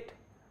can get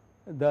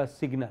the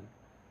signal.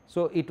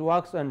 So, it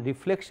works on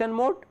reflection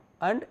mode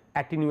and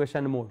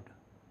attenuation mode.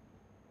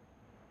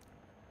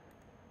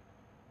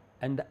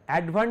 And the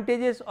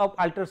advantages of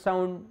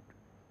ultrasound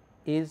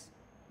is,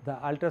 the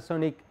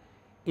ultrasonic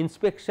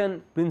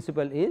inspection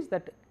principle is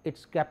that it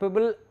is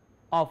capable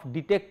of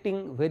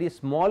detecting very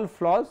small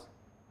flaws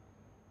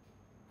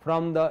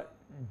from the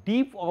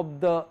deep of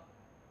the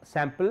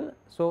sample.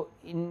 So,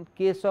 in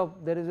case of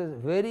there is a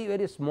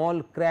very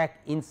small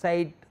crack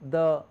inside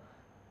the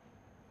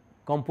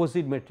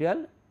composite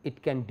material,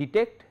 it can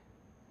detect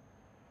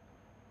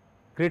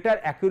greater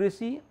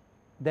accuracy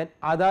than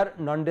other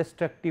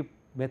non-destructive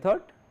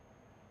method,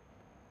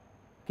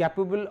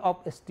 capable of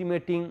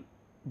estimating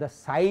the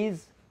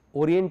size,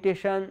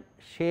 orientation,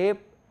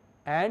 shape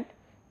and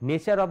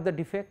nature of the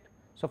defect.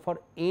 So, for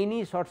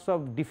any sorts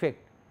of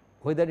defect,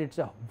 whether it is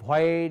a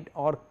void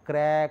or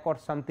crack or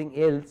something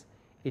else,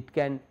 it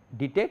can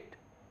detect.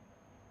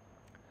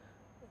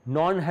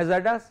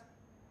 Non-hazardous,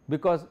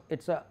 because it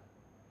is a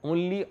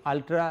only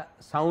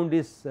ultrasound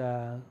is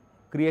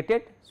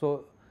created.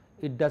 So,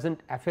 it does not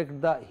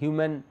affect the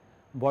human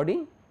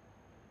body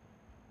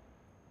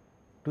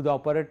to the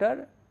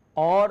operator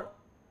or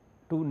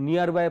to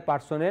nearby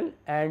personnel,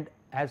 and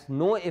has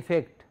no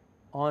effect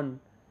on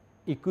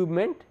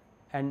equipment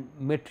and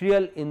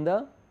material in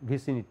the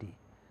vicinity.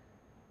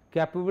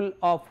 Capable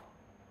of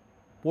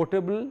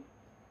portable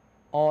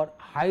or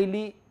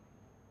highly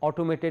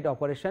automated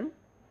operation.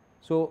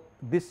 So,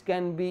 this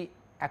can be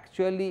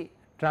actually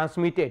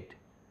transmitted,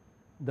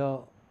 the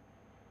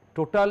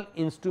total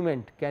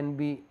instrument can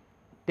be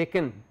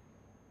taken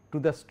to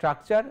the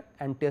structure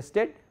and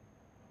tested.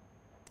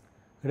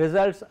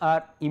 Results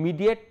are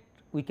immediate,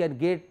 we can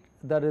get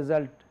the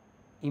result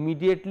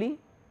immediately,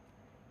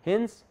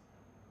 hence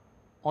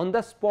on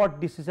the spot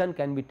decision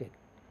can be taken.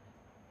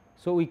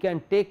 So, we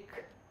can take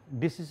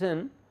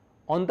decision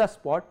on the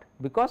spot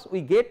because we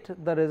get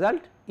the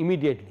result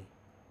immediately.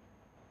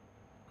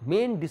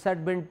 Main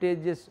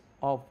disadvantages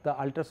of the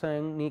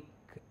ultrasonic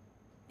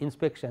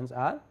inspections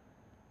are,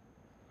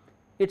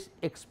 it is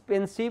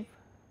expensive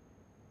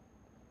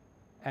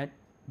and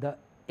the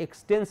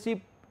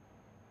extensive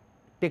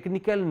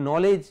technical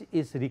knowledge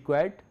is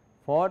required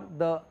for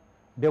the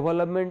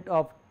development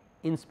of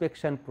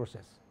inspection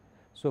process.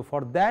 So,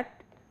 for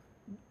that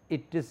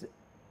it is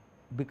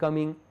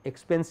becoming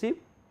expensive.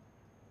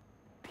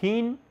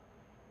 Thin,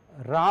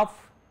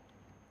 rough,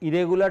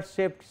 irregular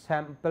shaped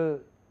sample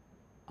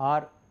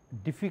are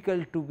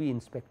difficult to be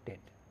inspected.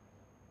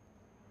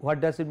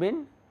 What does it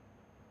mean?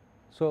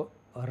 So,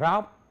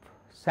 rough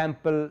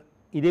sample,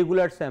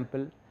 irregular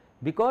sample,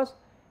 because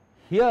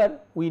here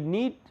we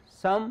need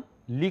some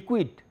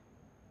liquid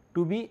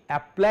to be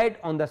applied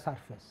on the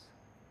surface.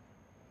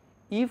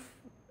 If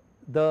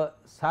the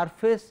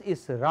surface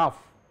is rough,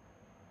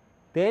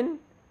 then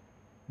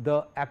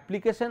the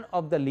application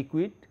of the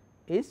liquid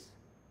is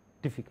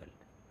difficult.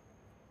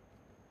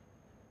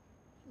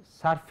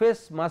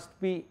 Surface must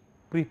be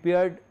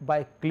prepared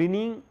by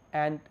cleaning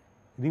and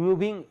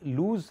removing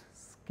loose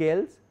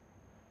scales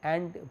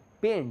and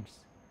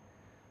paints.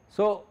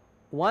 So,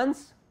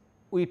 once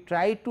we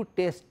try to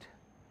test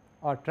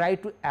or try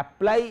to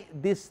apply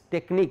this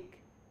technique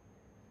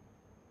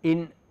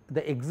in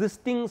the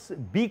existing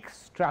big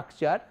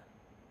structure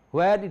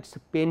where it is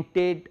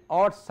painted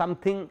or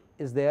something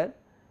is there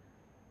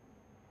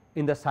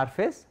in the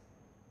surface,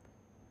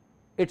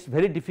 it is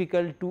very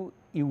difficult to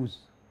use.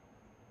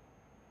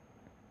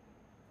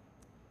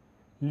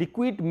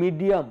 Liquid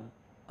medium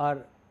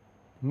are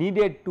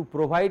needed to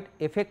provide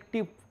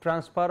effective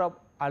transfer of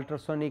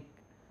ultrasonic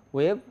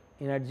wave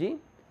energy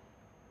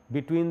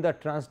between the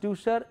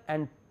transducer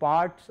and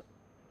parts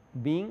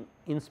being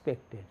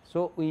inspected.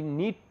 So, we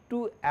need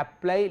to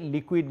apply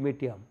liquid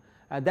medium,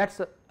 and that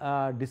is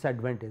a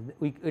disadvantage.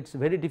 It is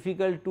very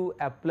difficult to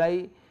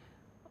apply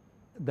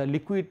the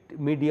liquid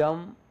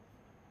medium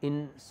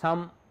in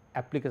some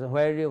application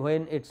where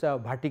when it is a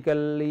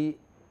vertically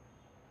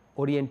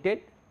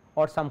oriented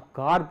or some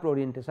curved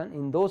orientation.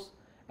 In those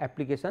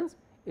applications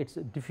it is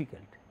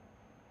difficult.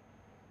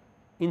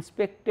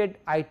 Inspected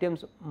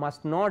items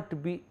must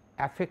not be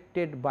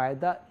affected by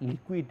the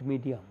liquid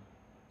medium.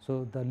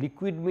 So, the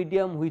liquid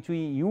medium which we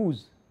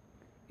use,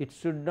 it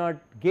should not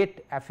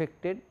get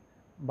affected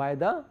by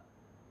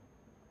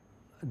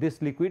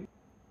this liquid,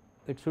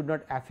 it should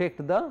not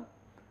affect the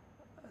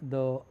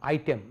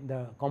item,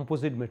 the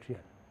composite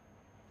material.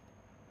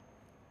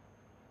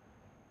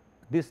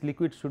 This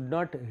liquid should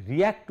not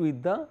react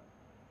with the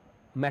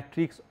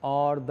matrix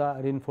or the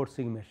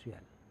reinforcing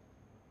material.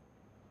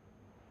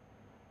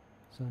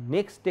 So,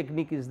 next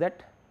technique is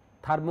that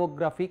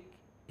thermographic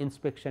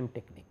inspection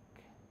technique.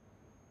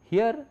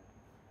 Here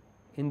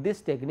in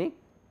this technique,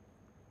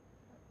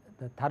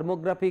 the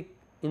thermographic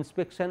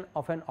inspection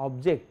of an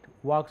object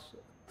works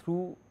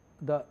through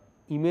the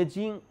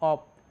imaging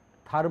of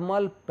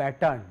thermal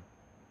pattern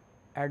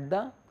at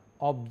the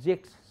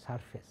object's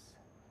surface.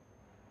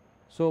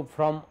 So,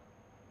 from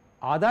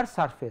other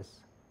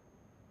surface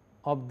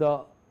of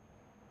the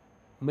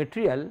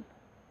material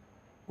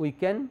we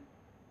can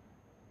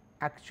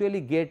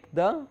actually get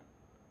the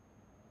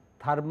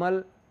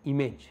thermal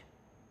image.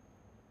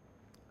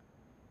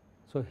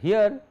 So,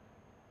 here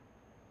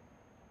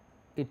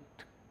it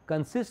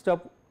consists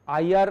of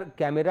IR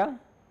camera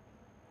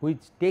which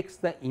takes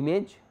the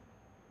image,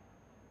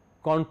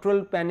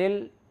 control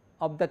panel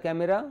of the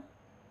camera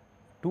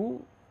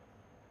to.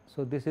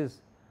 So, this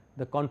is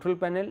the control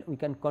panel, we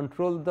can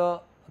control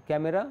the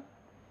camera,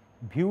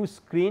 view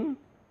screen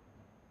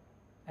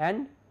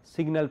and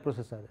signal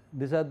processor.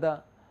 These are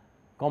the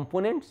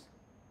components.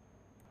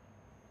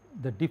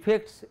 The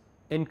defects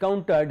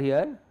encountered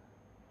here,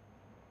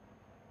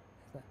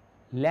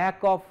 lack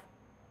of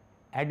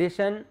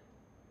adhesion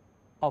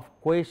of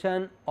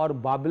cohesion or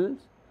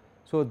bubbles.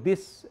 So,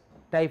 this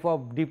type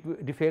of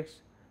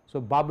defects, so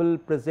bubble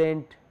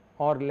present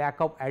or lack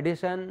of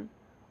adhesion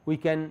we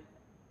can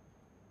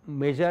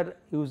measure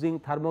using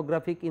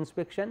thermographic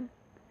inspection,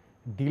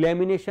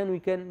 delamination we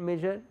can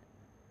measure,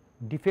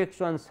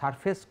 defects on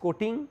surface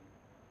coating,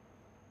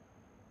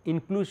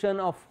 inclusion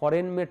of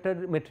foreign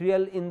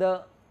material in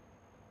the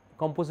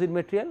composite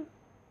material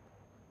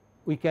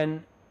we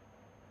can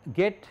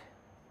get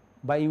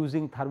by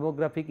using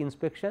thermographic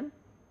inspection.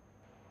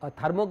 A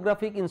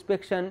thermographic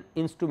inspection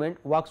instrument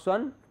works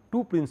on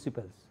two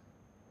principles.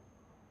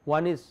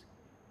 One is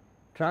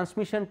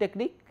transmission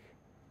technique,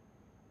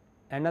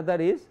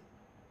 another is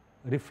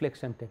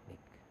reflection technique.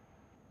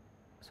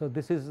 So,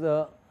 this is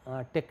the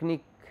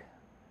technique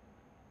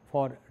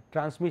for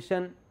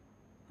transmission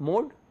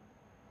mode,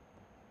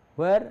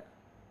 where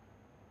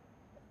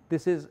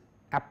this is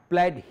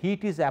applied,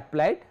 heat is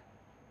applied,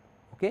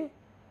 okay,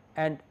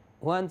 and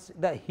once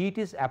the heat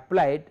is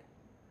applied,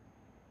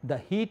 the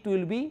heat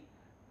will be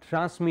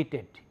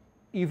transmitted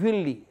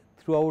evenly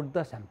throughout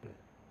the sample,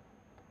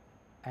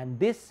 and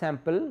this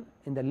sample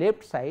in the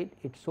left side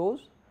it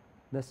shows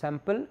the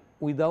sample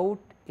without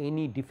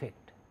any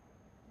defect,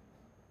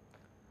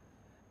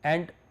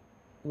 and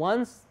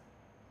once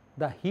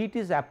the heat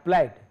is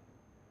applied,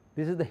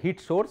 this is the heat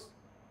source,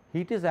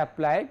 heat is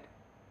applied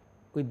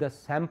with the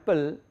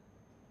sample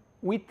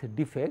with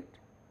defect.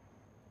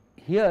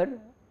 Here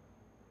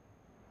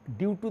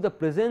due to the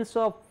presence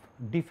of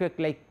defect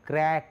like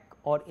crack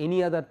or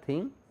any other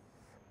thing,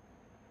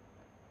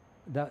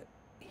 the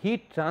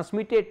heat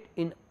transmitted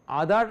in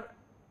other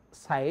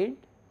side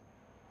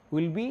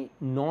will be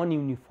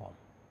non-uniform,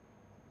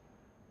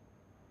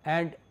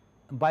 and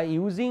by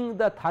using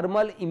the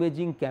thermal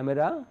imaging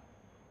camera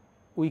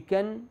we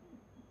can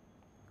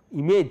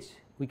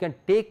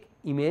take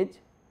image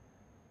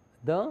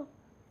the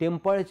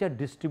temperature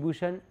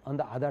distribution on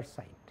the other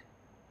side,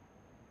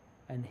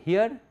 and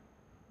here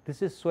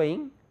this is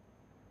showing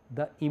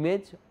the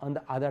image on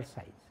the other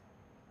side,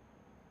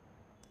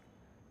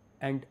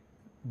 and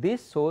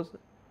this shows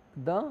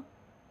the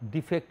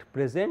defect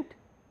present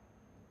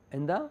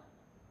in the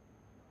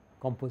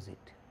composite.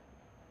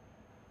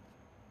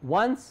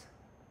 Once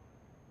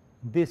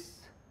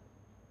this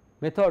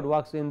method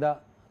works in the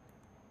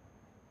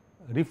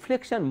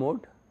reflection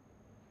mode,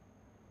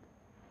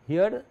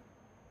 here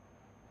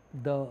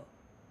the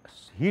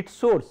heat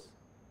source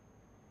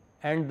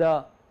and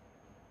the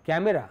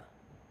camera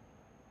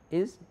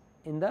is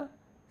in the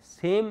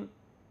same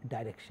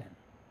direction.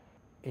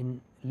 In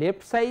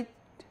left side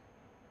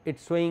it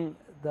is showing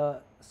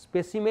the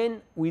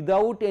specimen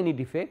without any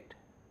defect,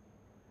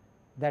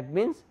 that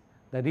means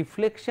the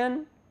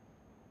reflection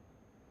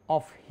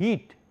of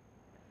heat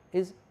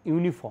is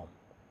uniform.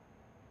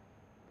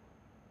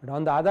 But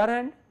on the other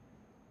hand,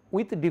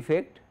 with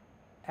defect,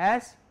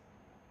 as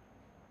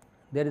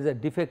there is a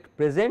defect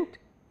present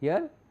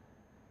here,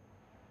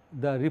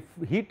 the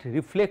heat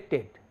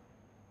reflected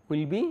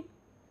will be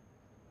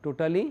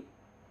totally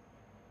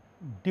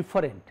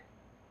different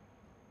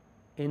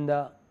in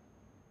the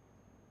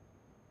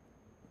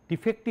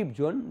defective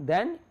zone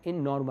than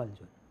in normal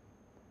zone.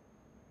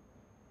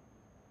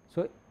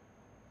 So,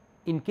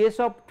 in case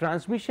of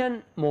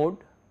transmission mode,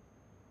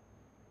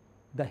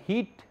 the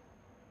heat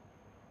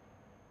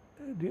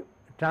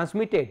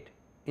transmitted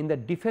in the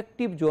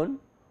defective zone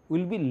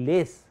will be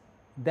less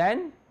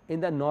than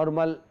in the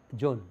normal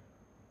zone.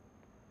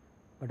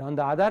 But on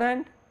the other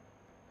hand,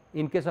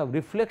 in case of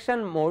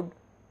reflection mode,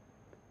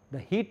 the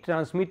heat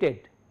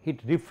transmitted,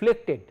 heat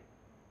reflected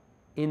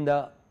in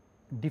the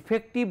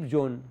defective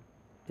zone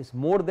is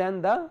more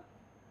than the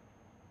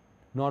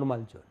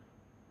normal zone.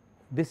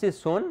 This is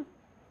shown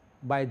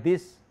by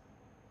these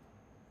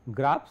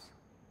graphs.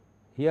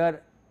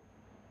 Here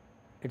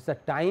it is a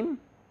time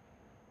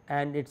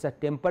and it is a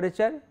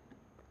temperature.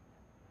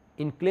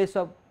 In case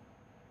of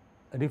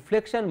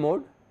reflection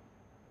mode,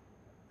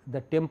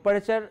 the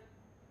temperature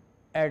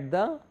at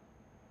the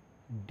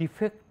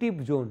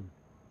defective zone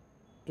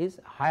is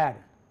higher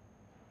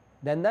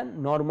than the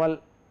normal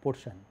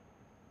portion,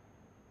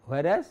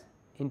 whereas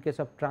in case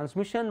of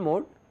transmission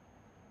mode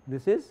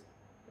this is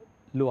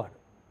lower,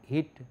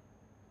 heat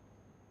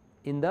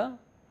in the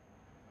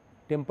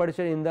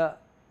temperature in the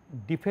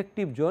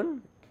defective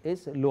zone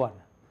is lower.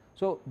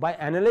 So, by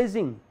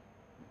analyzing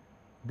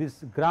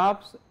these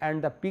graphs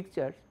and the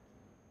pictures,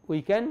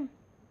 we can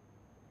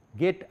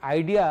get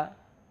idea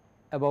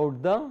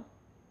about the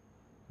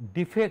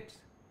defects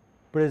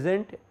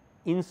present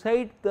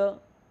inside the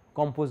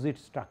composite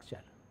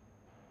structure.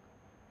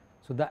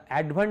 So, the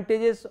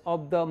advantages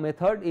of the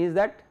method is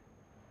that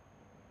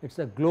it is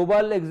a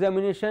global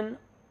examination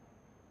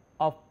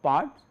of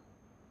parts,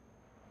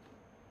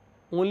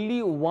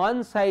 only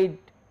one side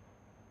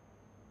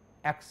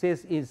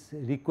access is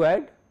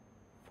required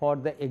for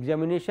the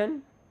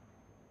examination,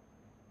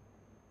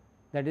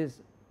 that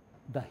is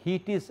the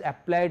heat is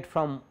applied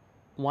from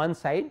one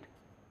side,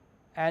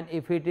 and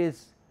if it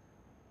is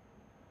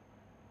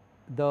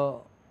the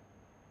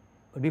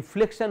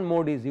reflection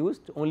mode is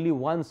used, only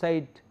one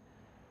side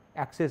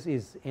access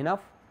is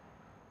enough.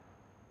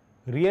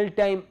 Real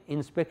time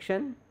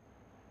inspection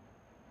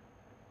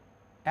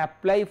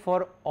apply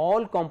for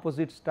all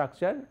composite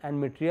structure and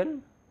material.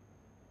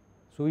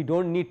 So, we do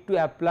not need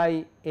to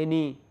apply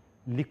any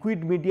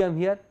liquid medium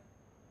here,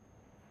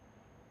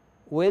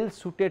 well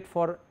suited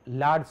for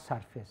large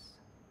surface.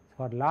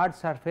 For large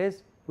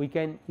surface we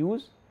can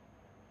use,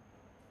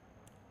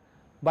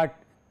 but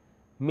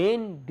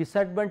main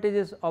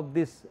disadvantages of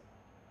this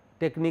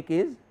technique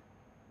is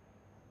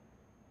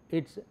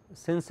it is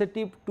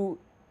sensitive to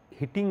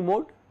heating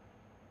mode.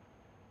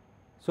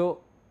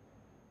 So,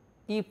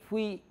 if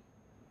we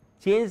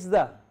change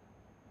the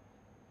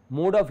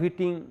mode of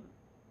heating,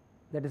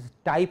 that is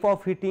type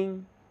of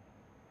heating,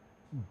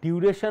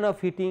 duration of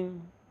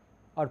heating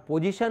or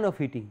position of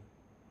heating,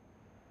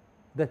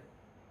 the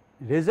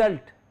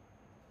result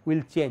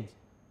will change.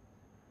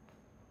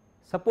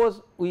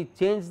 Suppose we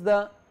change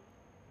the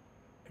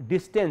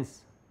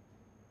distance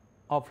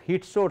of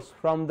heat source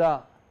from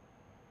the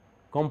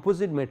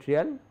composite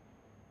material,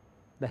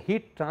 the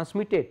heat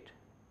transmitted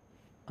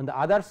on the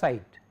other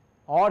side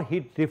or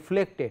heat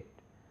reflected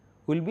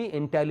will be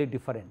entirely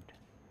different.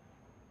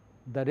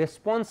 The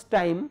response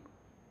time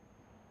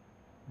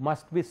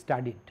must be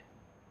studied,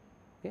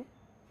 okay,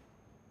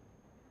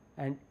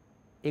 and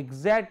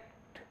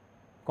exact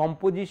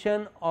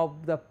composition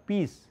of the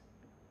piece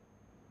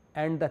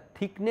and the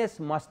thickness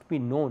must be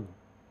known,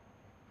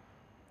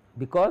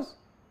 because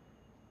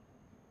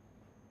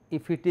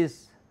if it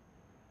is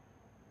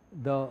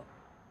the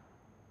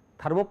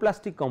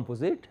thermoplastic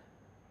composite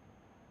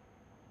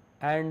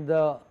and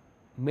the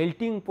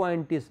melting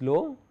point is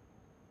low,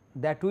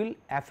 that will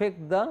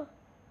affect the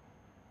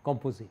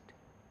composite.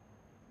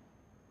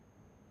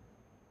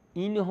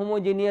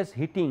 Inhomogeneous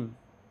heating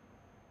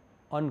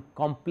on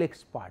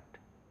complex part,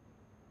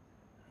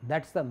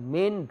 that is the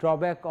main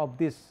drawback of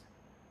this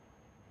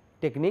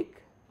technique,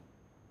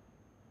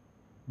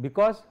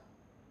 because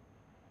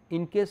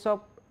in case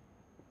of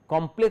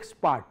complex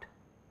part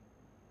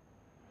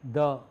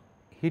the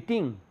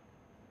heating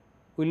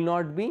will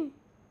not be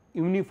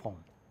uniform.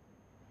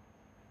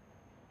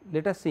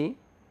 Let us see,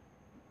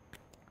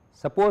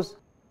 suppose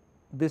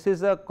this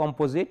is a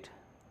composite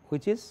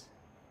which is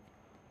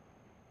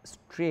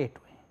straight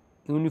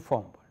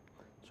uniform.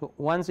 So,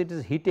 once it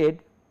is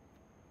heated,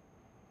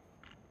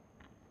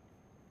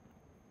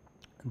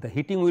 the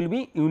heating will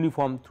be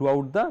uniform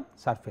throughout the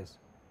surface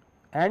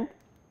and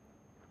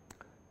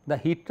the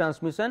heat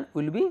transmission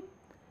will be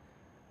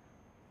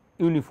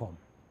uniform.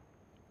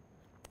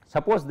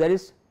 Suppose there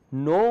is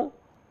no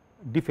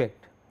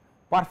defect,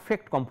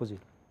 perfect composite.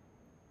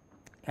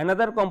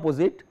 Another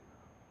composite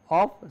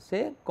of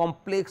say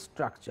complex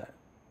structure,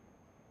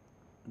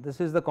 this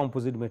is the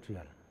composite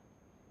material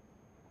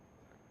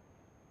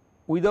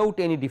without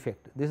any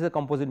defect, this is a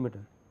composite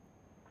material.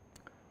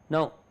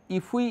 Now,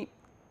 if we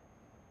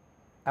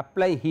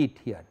apply heat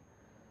here,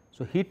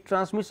 so heat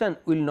transmission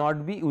will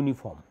not be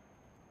uniform,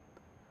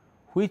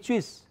 which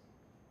is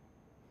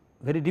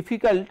very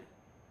difficult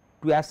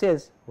to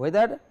assess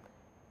whether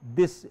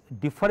this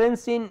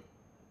difference in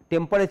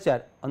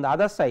temperature on the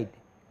other side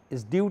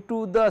is due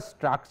to the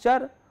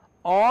structure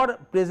or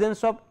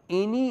presence of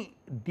any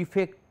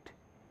defect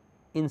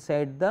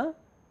inside the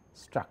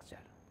structure.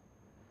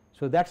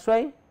 So, that is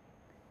why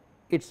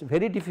it is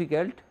very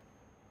difficult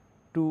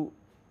to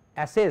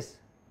assess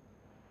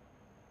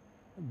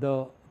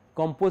the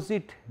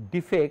composite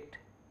defect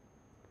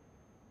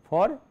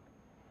for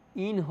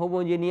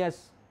inhomogeneous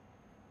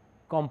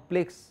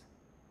complex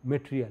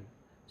material.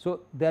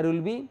 So, there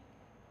will be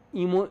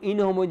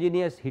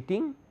inhomogeneous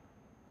heating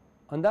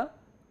on the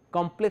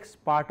complex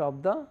part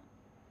of the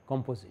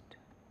composite.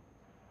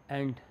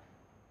 And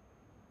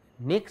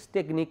next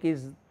technique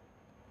is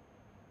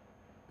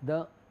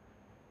the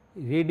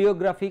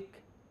radiographic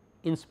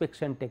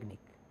inspection technique.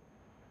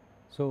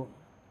 So,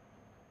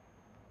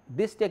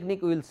 this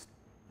technique we will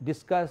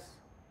discuss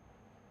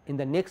in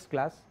the next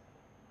class.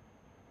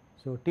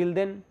 So, till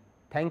then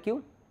thank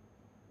you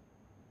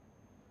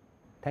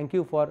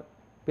for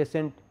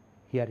patient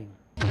hearing.